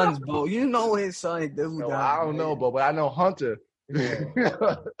his son's Bo. You know his son. No, I don't know Bo, but I know Hunter. Yeah.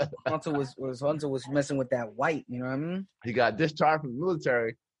 Hunter was messing with that white, you know what I mean? He got discharged from the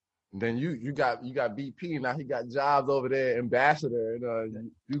military. And then you got BP, and now he got jobs over there, ambassador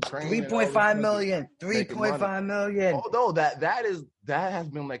in Ukraine. 3.5 million. 3.5 million. Although that has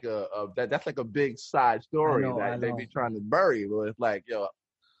been like that's like a big side story that they be trying to bury. But it's like, yo,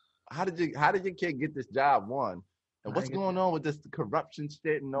 how did your kid get this job? One, and what's going on with this corruption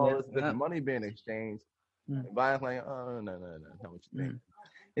shit and all this money being exchanged? And Biden's like, oh no, not what you think.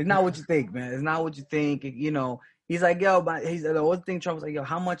 It's not what you think, man. It's not what you think. You know, he's like, yo, but he's the one thing. Trump was like, yo,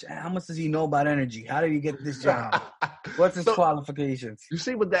 how much does he know about energy? How did he get this job? What's his qualifications? You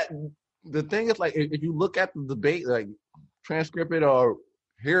see, with that, the thing is, like, if you look at the debate, like, transcript it or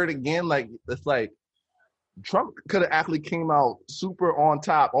hear it again, like, it's like Trump could have actually came out super on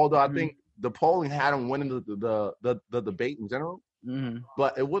top. Although I think the polling had him winning the debate in general. Mm-hmm.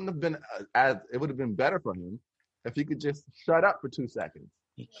 But it wouldn't have been it would have been better for him if he could just shut up for 2 seconds.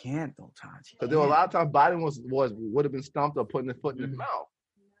 He can't though, Taj. Because there were a lot of times Biden would have been stumped or putting his foot in his mouth.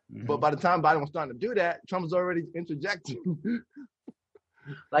 Mm-hmm. But by the time Biden was starting to do that, Trump was already interjecting.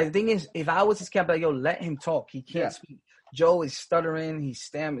 Like, the thing is, if I was his camp, like, yo, let him talk. He can't speak. Joe is stuttering. He's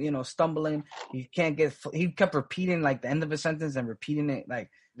stumbling. He can't get. He kept repeating like the end of a sentence and repeating it. Like,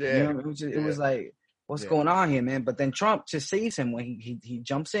 it was like, what's going on here, man? But then Trump just saves him when he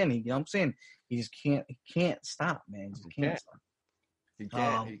jumps in. He jumps in. He just can't stop, man. He can't stop.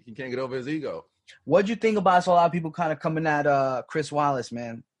 He can't get over his ego. What'd you think about a lot of people kind of coming at Chris Wallace,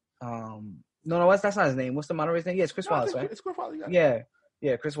 man? No, that's not his name. What's the moderator's name? Yeah, it's Chris Wallace, right? It's Chris Wallace.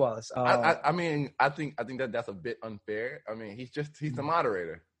 Yeah, Chris Wallace. I mean, I think that's a bit unfair. I mean, he's the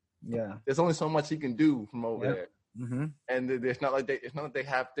moderator. Yeah, there's only so much he can do from over there, and it's not like they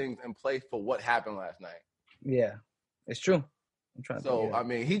have things in place for what happened last night. Yeah, it's true. I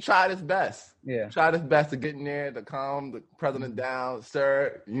mean, he tried his best. Yeah, he tried his best to get in there to calm the president down.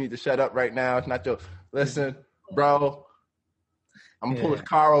 Sir, you need to shut up right now. It's not your. Listen, bro. I'm gonna pull his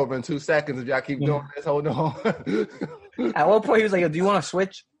car over in 2 seconds if y'all keep doing this. Hold on. At one point, he was like, yo, do you want to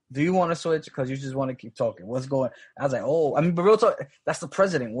switch? Because you just want to keep talking. What's going? I was like, but real talk. That's the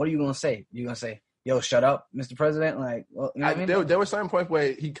president. What are you gonna say? You gonna say, yo, shut up, Mr. President? Like, well, you know what I mean? There were certain points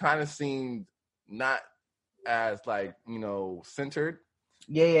where he kind of seemed not as like, centered.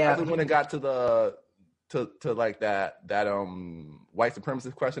 Yeah. I think when it got to like that white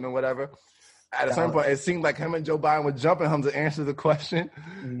supremacist question or whatever, at a certain point, it seemed like him and Joe Biden were jumping him to answer the question.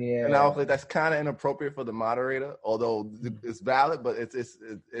 Yeah. And I was like, that's kind of inappropriate for the moderator, although it's valid, but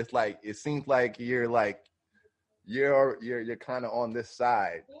it's like, it seems like you're kind of on this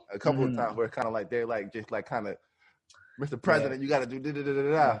side a couple of times where it's kind of like, they're like, just like kind of, Mr. President, you got to do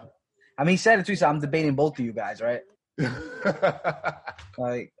da-da-da-da-da. I mean, he said it too, so I'm debating both of you guys, right?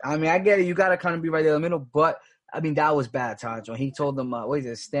 Like, I mean, I get it. You got to kind of be right there in the middle, but I mean, that was bad, Taj. When he told them, what is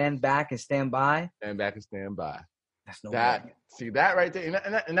it, stand back and stand by? Stand back and stand by. That's no way. See, that right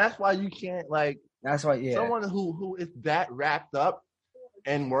there. And that's why you can't, like, that's why, yeah. Someone who is that wrapped up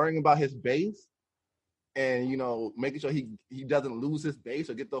and worrying about his base and, you know, making sure he doesn't lose his base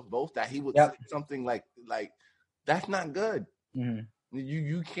or get those votes, that he would say something like that's not good. Mm-hmm.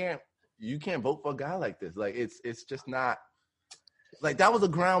 You can't vote for a guy like this. Like, it's just not. Like, that was a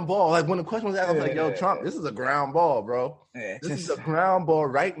ground ball. Like, when the question was asked, I was like, yo, Trump, this is a ground ball, bro. Yeah, this is a ground ball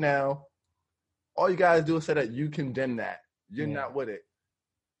right now. All you guys do is say that you condemn that. You're not with it.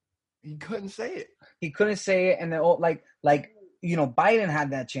 He couldn't say it. And then, like, you know, Biden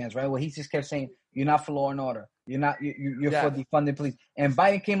had that chance, right? Where he just kept saying, you're not for law and order. You're not, you're for defunding police. And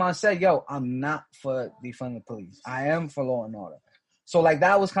Biden came out and said, yo, I'm not for defunding police. I am for law and order. So, like,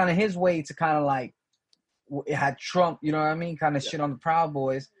 that was kind of his way to kind of, like, it had Trump, you know what I mean, kind of shit on the Proud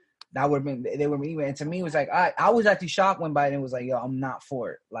Boys. That would have been, they were even, and to me, it was like, I was actually shocked when Biden was like, yo, I'm not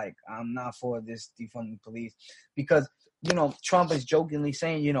for it. Like, I'm not for this defunding police. Because, you know, Trump is jokingly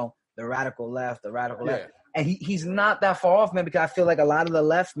saying, you know, the radical left. And he's not that far off, man, because I feel like a lot of the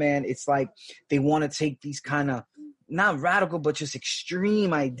left, man, it's like they want to take these kind of, not radical, but just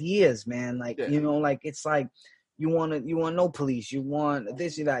extreme ideas, man. Like, you know, like, it's like, you want no police. You want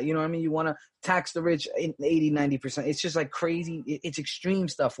this and that. You know what I mean? You want to tax the rich 80, 90%. It's just like crazy. It's extreme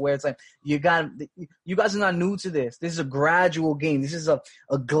stuff where it's like, you guys are not new to this. This is a gradual game. This is a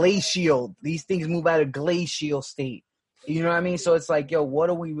glacial. These things move at a glacial state. You know what I mean? So it's like, yo,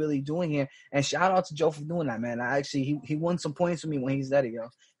 what are we really doing here? And shout out to Joe for doing that, man. I actually, he won some points for me when he said it, yo.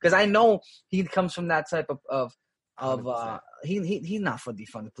 Because I know he comes from that type of he's not for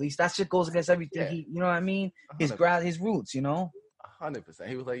defund the police. That shit goes against everything. You know what I mean? His roots, you know. 100%.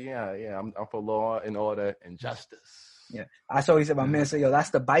 He was like, I'm for law and order and justice. Yeah, I saw he said, my man said, yo,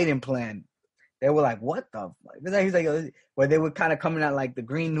 that's the Biden plan. They were like, what the? He's like, yo, where they were kind of coming at like the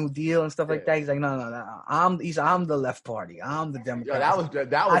Green New Deal and stuff like that. He's like, no. I'm the left party. I'm the Democrat. Yo,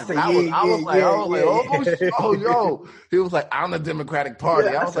 that was yo. He was like, I'm the Democratic Party.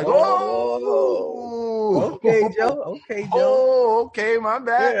 I was like, okay, Joe. Oh, okay, my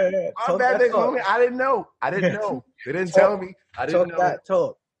bad. My bad. I didn't know. They didn't tell me. I didn't know.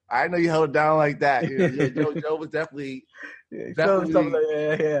 Talk. I didn't know you held it down like that. Joe was definitely.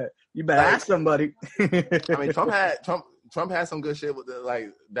 Yeah. You better ask somebody. I mean, Trump had some good shit with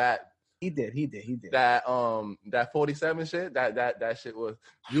that. He did. That 47 shit. That shit was,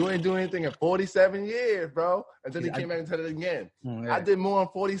 you ain't doing anything in 47 years, bro. Until he came back and said it again. I did more in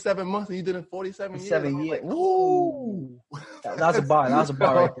 47 months than you did in 47 years. 7 years. Like, woo! That was a bar. That was a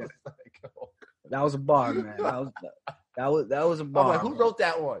bar right there. That was a bar, man. That was a bar. I'm like, who wrote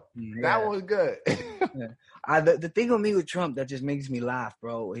that one? Yeah. That one was good. The thing with me with Trump that just makes me laugh,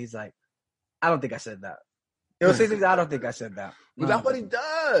 bro. He's like, I don't think I said that. He'll say things. I don't think I said that. But that's what he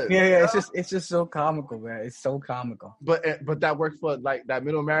does. Yeah. It's just so comical, man. It's so comical. But that works for like that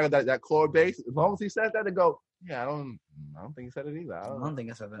middle America, that core base. As long as he says that, they go, yeah, I don't think he said it either. I don't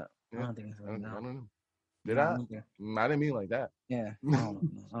think I said that. I don't think I said that. I don't know. Did I? I didn't mean like that. Yeah. I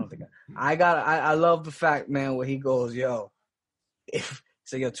don't think I love the fact, man, where he goes, yo, if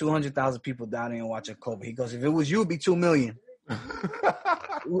 200,000 people down there and watching COVID. He goes, if it was you, it'd be 2 million.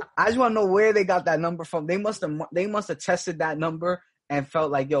 I just want to know where they got that number from. They must have tested that number and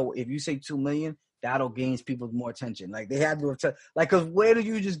felt like, yo, if you say 2 million, that'll gain people more attention. Like they had to have because where did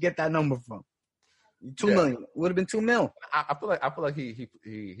you just get that number from? 2 million would have been 2 mil. I feel like he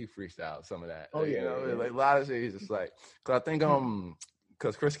freestyled some of that. Oh yeah, you know, like a lot of shit. He's just like, because I think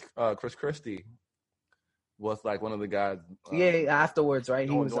because Chris Christie was like one of the guys. Afterwards, right?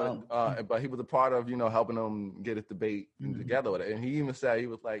 He was but he was a part of helping them get his debate together with it. And he even said, he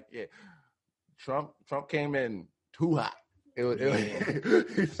was like, yeah, Trump came in too hot. He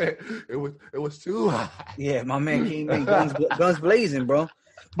said it was too hot. Yeah, my man came in guns blazing, bro.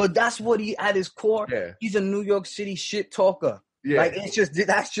 But that's what he at his core. Yeah. He's a New York City shit talker. Yeah. Like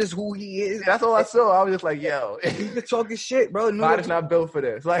that's just who he is. That's all I saw. I was just like, yo, he's just talking shit, bro. Body's not built for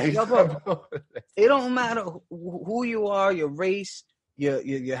this. Like, it don't matter who you are, your race,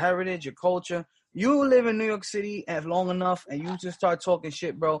 your heritage, your culture. You live in New York City long enough, and you just start talking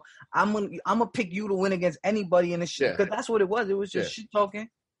shit, bro. I'm gonna pick you to win against anybody in this shit because that's what it was. It was just shit talking.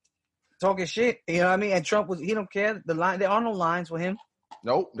 talking shit. You know what I mean? And Trump he don't care. There are no lines with him.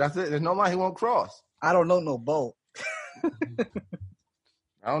 Nope, that's it. There's no line he won't cross. I don't know no Bo.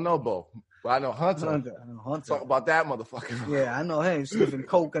 I don't know Bo, but I know Hunter. Talk about that motherfucker. Yeah, I know him sniffing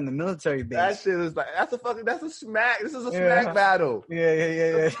coke in the military base. That shit is like that's a smack. This is a smack battle.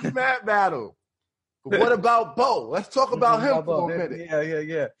 Yeah. Smack battle. But what about Bo? Let's talk about him for a minute.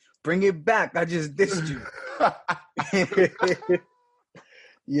 Yeah. Bring it back. I just dissed you.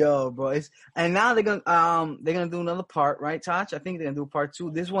 Yo, bro. And now they're gonna do another part, right, Taj? I think they're gonna do part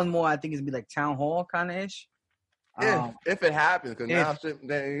 2. This one more, I think, is gonna be like town hall kind of ish. If it happens, because now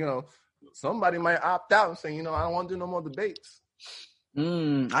then somebody might opt out and say, I don't want to do no more debates.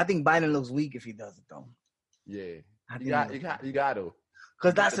 I think Biden looks weak if he does it though. Yeah, you got to.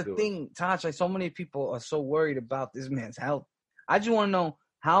 Because that's the thing, Taj. Like so many people are so worried about this man's health. I just want to know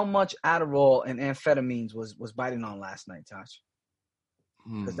how much Adderall and amphetamines was Biden on last night, Taj.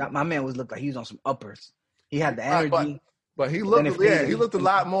 Because my man looked like he was on some uppers. He had the energy. But he looked, he looked a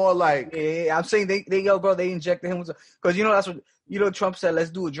lot more like. Yeah, I'm saying they injected him with, because that's what Trump said. Let's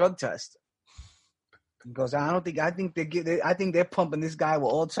do a drug test. Because I think they're pumping this guy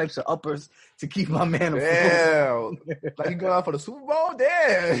with all types of uppers to keep my man afloat. Yeah, like he going out for the Super Bowl.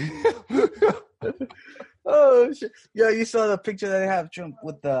 Damn. Oh shit! Yo, you saw the picture that they have Trump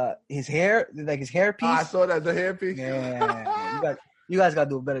with his hair, like his hairpiece. I saw that, the hairpiece. Yeah, you guys gotta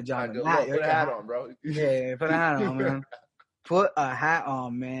do a better job than that. Put a hat on, bro. Yeah, put a hat on, man. Put a hat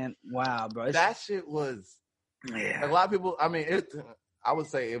on, man. Wow, bro. That shit was. Yeah. Like a lot of people. I mean, I would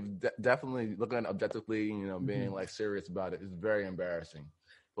say if definitely looking objectively, being like serious about it, is very embarrassing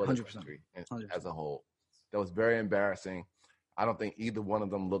for the 100%. country as a whole. That was very embarrassing. I don't think either one of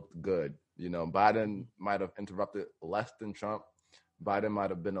them looked good. Biden might have interrupted less than Trump. Biden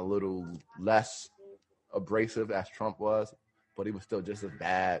might have been a little less abrasive as Trump was, but he was still just as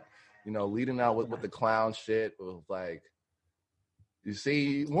bad. Leading out with the clown shit was like, you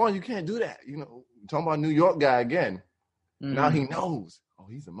see, one, you can't do that. Talking about New York guy again. Mm-hmm. Now he knows. Oh,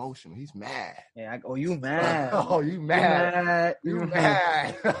 he's emotional. He's mad. Yeah. You mad? Oh, you mad? You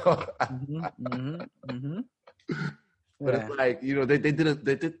mad? But it's like, they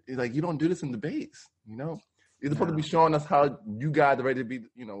did like, you don't do this in debates. You're supposed to be showing us how you guys are ready to be.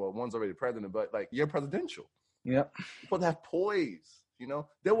 One's already president, but like you're presidential. Yep. You're supposed to have poise.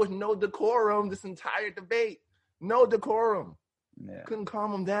 There was no decorum this entire debate. No decorum. Yeah. Couldn't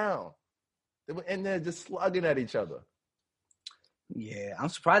calm them down. They were in there just slugging at each other. Yeah, I'm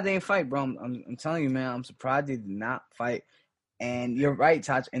surprised they didn't fight, bro. I'm telling you, man. I'm surprised they did not fight. And you're right,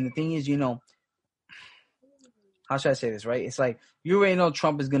 Taj. And the thing is, how should I say this, right? It's like you already know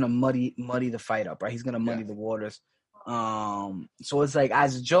Trump is gonna muddy the fight up, right? He's gonna muddy the waters. So it's like,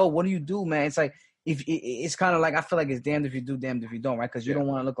 as Joe, what do you do, man? It's like it's kind of like, I feel like it's damned if you do, damned if you don't, right? Because you don't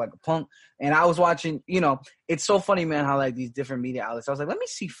want to look like a punk. And I was watching, it's so funny, man, how like these different media outlets. I was like, let me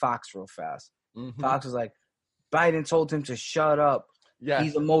see Fox real fast. Mm-hmm. Fox was like, Biden told him to shut up. Yeah,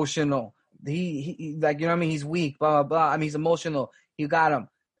 he's emotional. He like, he's weak. Blah blah blah. I mean, he's emotional. You got him.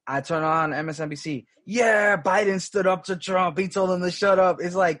 I turn on MSNBC. Yeah, Biden stood up to Trump. He told him to shut up.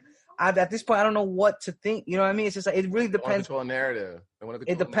 It's like, at this point, I don't know what to think. You know what I mean? It's just like, it really depends. Narrative.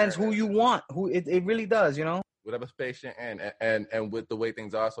 It depends who you want. It really does. Whatever space you're in, and with the way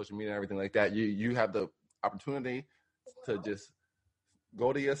things are, social media and everything like that, you have the opportunity to just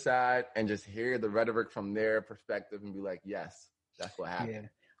go to your side and just hear the rhetoric from their perspective and be like, yes, that's what happened. Yeah,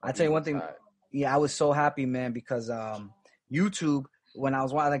 I tell you one thing. Yeah, I was so happy, man, because YouTube. When I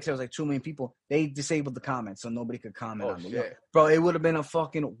was watching, like I said, it was like 2 million people. They disabled the comments, so nobody could comment on it. Bro, it would have been a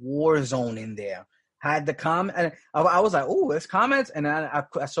fucking war zone in there. Had the comment, and I was like, "Oh, there's comments," and then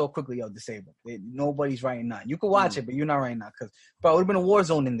I saw quickly, disabled. Nobody's writing nothing. You can watch it, but you're not writing nothing, because, bro, it would have been a war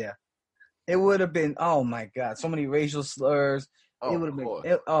zone in there. It would have been, oh my god, so many racial slurs. It would have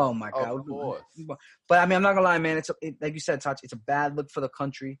been, oh my god. But I mean, I'm not gonna lie, man. It's like you said, Touch. It's a bad look for the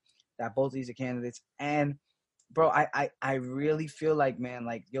country that both these are candidates. And bro, I really feel like, man,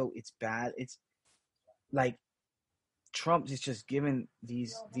 like, yo, it's bad. It's like Trump is just giving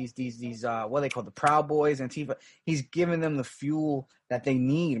these what they call the Proud Boys and Antifa. He's giving them the fuel that they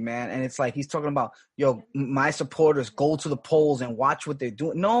need, man. And it's like he's talking about, yo, my supporters go to the polls and watch what they're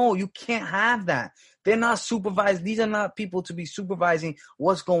doing. No, you can't have that. They're not supervised. These are not people to be supervising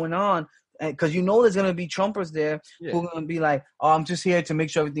what's going on. Because there's going to be Trumpers there who are going to be like, oh, I'm just here to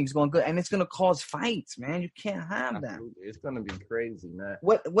make sure everything's going good. And it's going to cause fights, man. You can't have that. It's going to be crazy, man.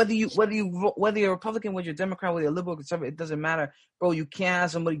 Whether you're a Republican, whether you're a Democrat, whether you're a liberal, conservative, it doesn't matter. Bro, you can't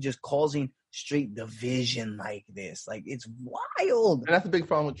have somebody just causing straight division like this. Like, it's wild. And that's the big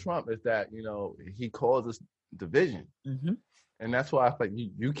problem with Trump is that, he causes division. Mm-hmm. And that's why I like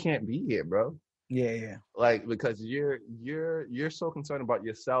you can't be here, bro. Yeah. Like, because you're so concerned about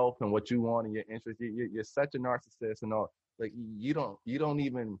yourself and what you want and your interests. You're such a narcissist and all. Like, you don't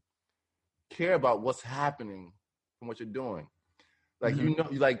even care about what's happening from what you're doing. Like,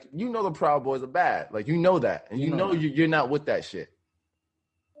 you know the Proud Boys are bad. Like, you know that, and you know you're not with that shit.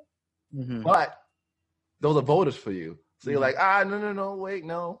 But those are voters for you. So you're like, no, wait,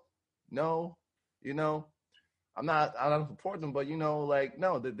 no, you know, I'm not supporting them, but you know, like,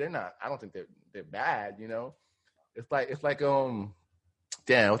 no, they're not. I don't think they're bad. You know, it's like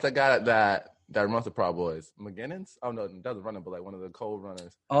damn, what's that guy that runs the Proud Boys? McGinnis? Oh no, doesn't run it, but like one of the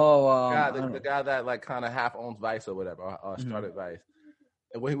co-runners. The guy that like kind of half owns Vice or whatever, or started Vice.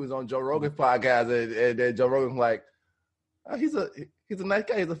 And when he was on Joe Rogan's podcast, and Joe Rogan was like, oh, he's a nice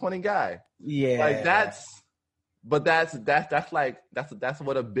guy, he's a funny guy. Yeah, like that's what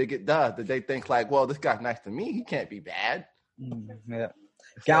a bigot does. That they think like, well, this guy's nice to me, he can't be bad. Yeah.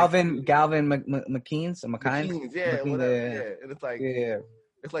 Galvin McKeens or McKeens, yeah, whatever. Yeah. And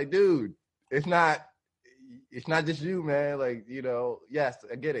it's like, dude, it's not just you, man. Like, you know, yes,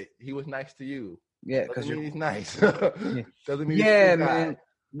 I get it. He was nice to you. Yeah, because he's nice. Doesn't mean he's man.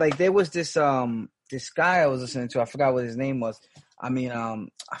 Like, there was this guy I was listening to. I forgot what his name was. I mean,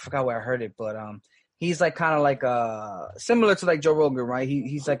 I forgot where I heard it, but he's like kind of like similar to like Joe Rogan, right?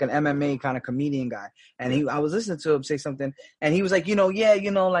 He's like an MMA kind of comedian guy. And I was listening to him say something, and he was like,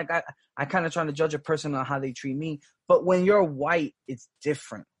 like I kind of trying to judge a person on how they treat me. But when you're white, it's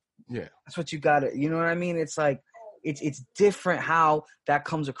different. Yeah. That's what you gotta, you know what I mean? It's like, it's different how that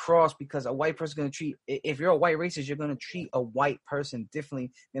comes across, because a white person's gonna treat, if you're a white racist, you're gonna treat a white person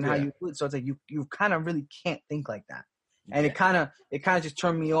differently than how you would. So it's like you kind of really can't think like that. And it kind of just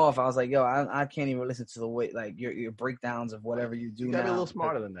turned me off. I was like, yo, I can't even listen to the way, like, your breakdowns of whatever you do. You gotta be a little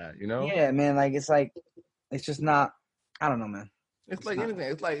smarter than that, you know? Yeah, man. Like, it's just not. I don't know, man. It's like anything.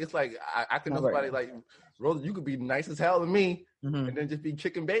 It's like I can know somebody like Rosa. You could be nice as hell to me, and then just be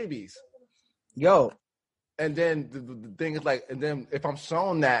kicking babies. Yo. And then the thing is like, and then if I'm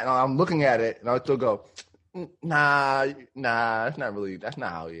shown that and I'm looking at it, and I still go, nah, that's not how he is. That's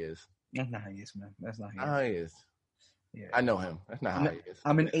not how he is, man. That's not how he is. Yeah. I know him. That's not how he is.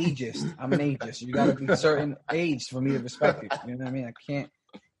 I'm an ageist. You gotta be a certain age for me to respect it. You know what I mean? I can't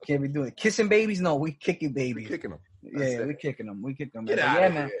be doing it. Kissing babies? No, we kicking babies. We kicking them. Yeah, we kicking them. We kick them. Get out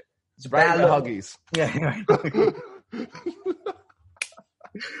of man. Here. It's right in the Huggies. Yeah, right.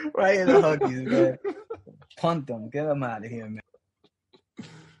 Right in the Huggies, man. Punt them. Get them out of here, man.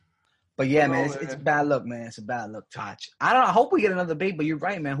 But yeah, man, it's bad luck, man. It's a bad luck, Touch. I hope we get another debate, but you're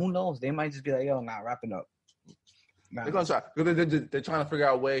right, man. Who knows? They might just be like, yo, wrapping up. They're gonna try. They're trying to figure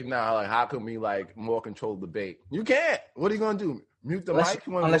out ways now. Like, how can we like more control the debate? You can't. What are you gonna do? Mute the mic?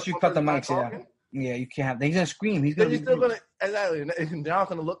 Unless you cut the mics, yeah, you can't have. He's gonna scream. He's gonna. You're still gonna exactly. And now it's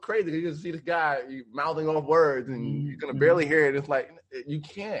gonna look crazy. You're gonna see this guy mouthing off words, and you're gonna barely hear it. It's like you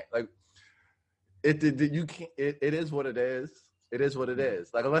can't. Like you can't. It is what it is. It is what it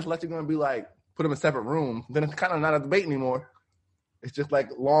is. Like, unless you're gonna be like put them in separate rooms, then it's kind of not a debate anymore. It's just like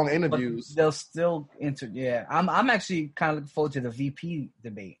long interviews. But they'll still Yeah, I'm actually kind of looking forward to the VP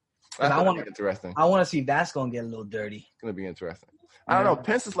debate. That's gonna be interesting. I want to see if that's gonna get a little dirty. It's gonna be interesting. I don't know.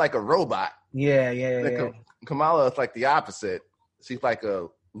 Pence is like a robot. Yeah. Kamala is like the opposite. She's like a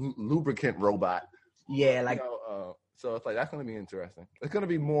lubricant robot. Yeah, like. So it's like that's gonna be interesting. It's gonna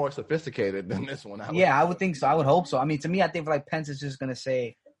be more sophisticated than this one. I would think so. I would hope so. I mean, to me, I think like Pence is just gonna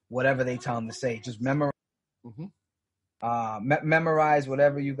say whatever they tell him to say. Just memorize. Memorize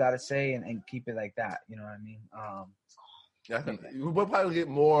whatever you gotta say and keep it like that. You know what I mean? We'll probably get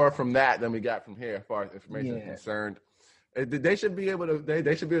more from that than we got from here, as far as information is concerned. They should be able to.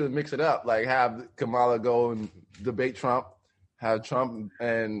 They should be able to mix it up. Like have Kamala go and debate Trump, have Trump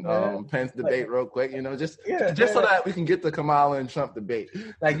and Pence debate real quick. You know, just so that we can get the Kamala and Trump debate.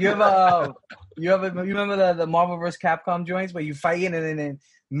 Like you remember the Marvel vs. Capcom joints where you fighting and then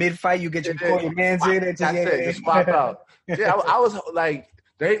mid fight you get your hands in and just swap out. Yeah, I was like,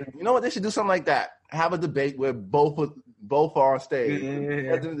 you know what? They should do something like that. Have a debate where both are on stage.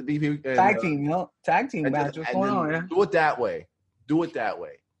 Tag team match. What's going on? Yeah? Do it that way.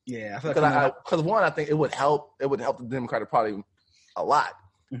 Yeah, because one, I think it would help. It would help the Democratic Party a lot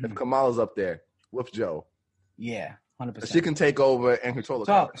if Kamala's up there with Joe. Yeah, 100%. She can take over and control the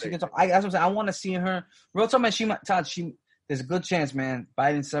conversation. She can talk. That's what I'm saying. I want to see her. Real talk, man. There's a good chance, man.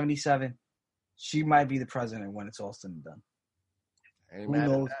 Biden 77. She might be the president when it's all said and done. Who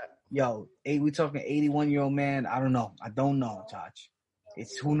knows? Yo, we talking 81-year-old man. I don't know. Taj.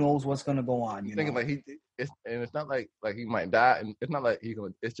 It's who knows what's gonna go on. You thinking know? Like it's not like he might die, and it's not like he's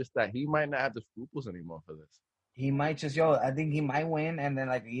gonna. It's just that he might not have the scruples anymore for this. He might just I think he might win, and then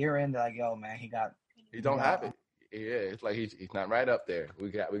like a year in, they're like, yo, man, he don't have it. Yeah, it's like he's not right up there.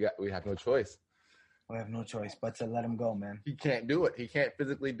 We have no choice. We have no choice but to let him go, man. He can't do it. He can't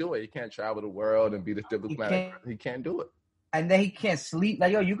physically do it. He can't travel the world and be the diplomat. He can't do it. And then he can't sleep.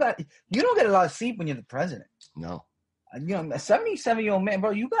 Like, yo, you don't get a lot of sleep when you're the president. No. You know, a 77-year-old man,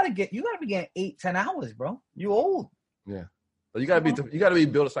 bro. You gotta be getting 8-10 hours, bro. You old. Yeah. But you gotta be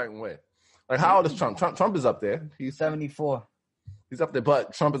built a certain way. Like, how old is Trump? Trump is up there. He's 74. He's up there,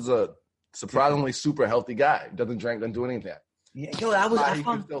 but Trump is a surprisingly super healthy guy. Doesn't drink, doesn't do anything. Yeah, yo, I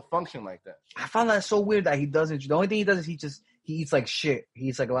can still function like that. I found that so weird that he doesn't. The only thing he does is he eats like shit. He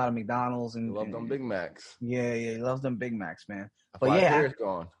eats like a lot of McDonald's and love them Big Macs. Yeah, he loves them Big Macs, man. But yeah,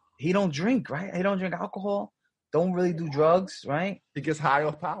 gone. He don't drink, right? He don't drink alcohol. Don't really do drugs, right? He gets high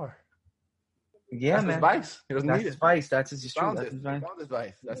off power. Yeah, that's man. His vice. He doesn't need his it. Vice. That's his truth. That's his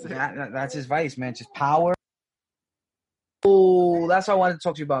vice. That's it. That's his vice, man. Just power. Oh, that's what I wanted to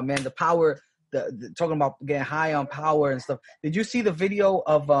talk to you about, man. The power. The talking about getting high on power and stuff. Did you see the video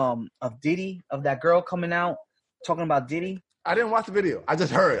of Diddy, of that girl coming out talking about Diddy? I didn't watch the video. I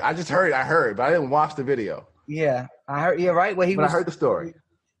just heard, but I didn't watch the video. Yeah, I heard. Yeah, right. I heard the story.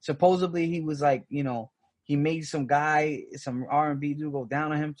 Supposedly, he was like, you know, he made some R&B dude go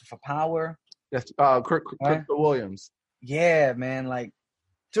down on him for power. Yes, Christopher Williams. Yeah, man. Like,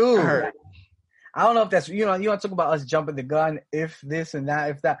 dude, I don't know if that's you want to talk about us jumping the gun. If this and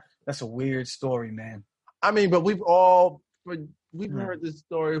that, if that. That's a weird story, man. I mean, but we've heard this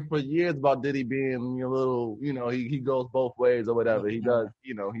story for years about Diddy being a little, he goes both ways or whatever. He does,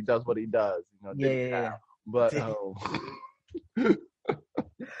 he does what he does. Yeah. But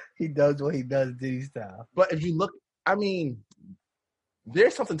he does what he does, Diddy style. But if you look, I mean,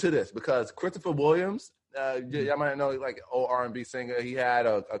 there's something to this because Christopher Williams, y'all might know, like old R&B singer. He had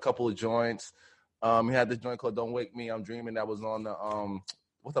a couple of joints. He had this joint called "Don't Wake Me, I'm Dreaming" that was on the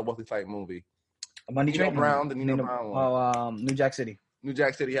what's that Wesley Fight movie? Money Train? The Nino Brown one. New Jack City. New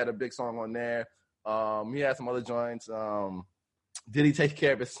Jack City had a big song on there. He had some other joints. Diddy take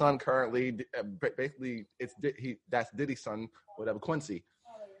care of his son currently. Basically, that's Diddy's son, whatever, Quincy.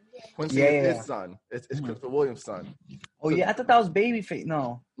 Quincy is his son. It's Christopher Williams' son. Oh, so, yeah, I thought that was Babyface.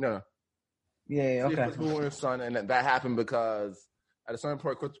 No. No. Yeah, okay. Christopher Williams' son, and that happened because at a certain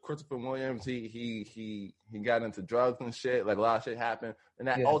point, Christopher Williams, he got into drugs and shit. Like a lot of shit happened, and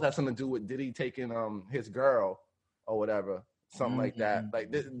that all has something to do with Diddy taking his girl or whatever, something like that.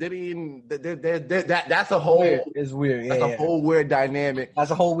 Like Diddy, that's a whole. It's weird. Yeah, that's a whole weird dynamic.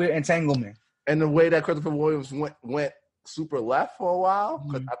 That's a whole weird entanglement. And the way that Christopher Williams went super left for a while,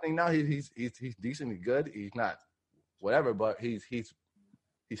 because I think now he's decently good. He's not whatever, but he's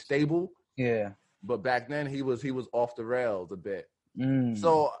stable. Yeah. But back then he was off the rails a bit.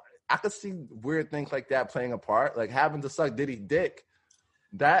 So I could see weird things like that playing a part, like having to suck Diddy's dick.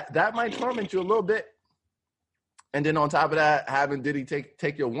 That might torment you a little bit. And then on top of that, having Diddy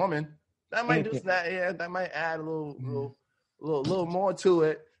take your woman, that might do that. Yeah, that might add a little more to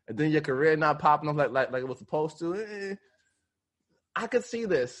it. And then your career not popping up like it was supposed to. I could see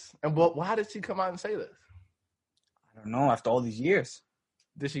this. But why did she come out and say this? I don't know. After all these years.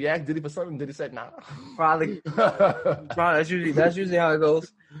 Did she ask Diddy for something? Did he say nah? Probably. That's usually how it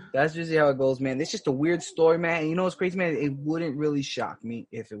goes. That's usually how it goes, man. It's just a weird story, man. And you know what's crazy, man? It wouldn't really shock me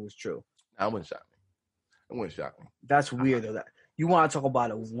if it was true. It wouldn't shock me. That's weird, though. That you want to talk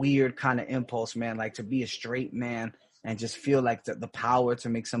about a weird kind of impulse, man. Like to be a straight man and just feel like the power to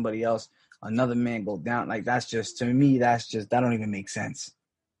make somebody else, another man, go down. Like that's just, to me, that don't even make sense.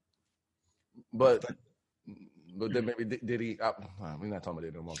 But then maybe Diddy. We're not talking about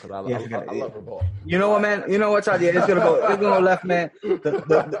it no more because I love her ball. You know what, man? You know what's out there? It's gonna go left, man.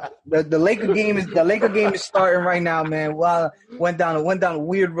 The Laker game is starting right now, man. Wow, went down a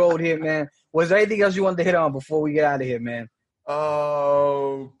weird road here, man. Was there anything else you wanted to hit on before we get out of here, man?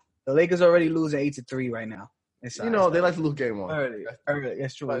 The Lakers already losing 8-3 right now. They like to lose game one. Early.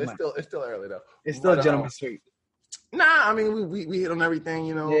 That's true. But it's still early though. It's still gentleman's street. Nah, I mean we hit on everything,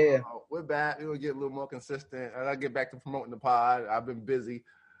 Yeah. We're back. We're gonna get a little more consistent. I gotta get back to promoting the pod. I've been busy.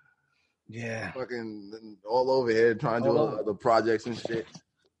 Yeah. Fucking all over here trying to do other projects and shit.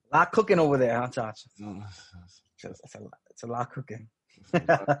 A lot cooking over there, huh, Chacha? It's a lot cooking. Trying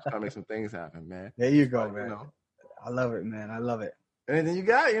to make some things happen, man. There you go, man. I love it, man. I love it. Anything you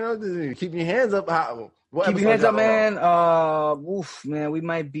got, keep your hands up. Keep your hands up, man. Man, we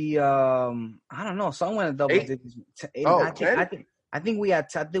might be. I don't know. Someone at double digits. I think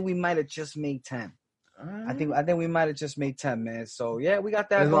we might have just made 10. I think we might have just made 10, man. So yeah, we got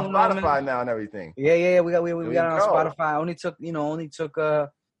that going on Spotify now and everything. Yeah. We got it on Spotify. Only took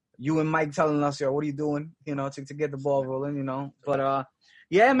you and Mike telling us, yo, what are you doing? You know, to get the ball rolling. You know, but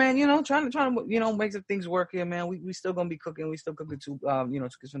yeah, man. You know, trying to you know make some things work here, man. We still gonna be cooking. We still cooking two Two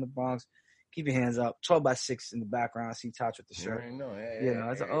Kids from the Bronx. Keep your hands up. 12x6 in the background. I see Touch with the shirt.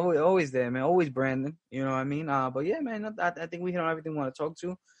 It's always there, man. Always branding. You know what I mean? But yeah, man, I think we hit on everything we want to talk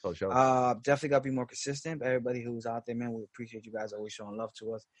to. Oh, sure. Definitely got to be more consistent. But everybody who's out there, man, we appreciate you guys always showing love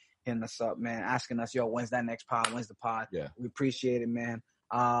to us, hitting us up, man, asking us, yo, when's that next pod? When's the pod? Yeah. We appreciate it, man.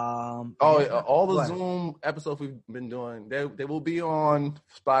 All the Zoom episodes we've been doing, they will be on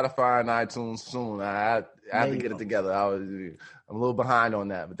Spotify and iTunes soon. I have to get it together. I'm a little behind on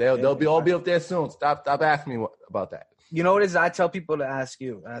that, but they'll be up there soon. Stop asking me about that. You know what it is? I tell people to ask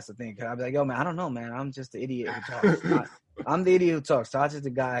you. That's the thing. I'll be like, yo, man, I don't know, man. I'm just the idiot who talks. I'm the idiot who talks. Todd's just the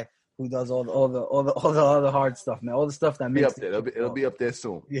guy who does all the other hard stuff, man. All the stuff that makes it. It'll be up there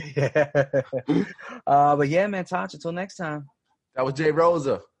soon. Yeah. But yeah, man, Todd, until next time. That was Jay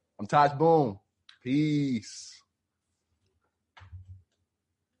Rosa. I'm Tosh Boone. Peace.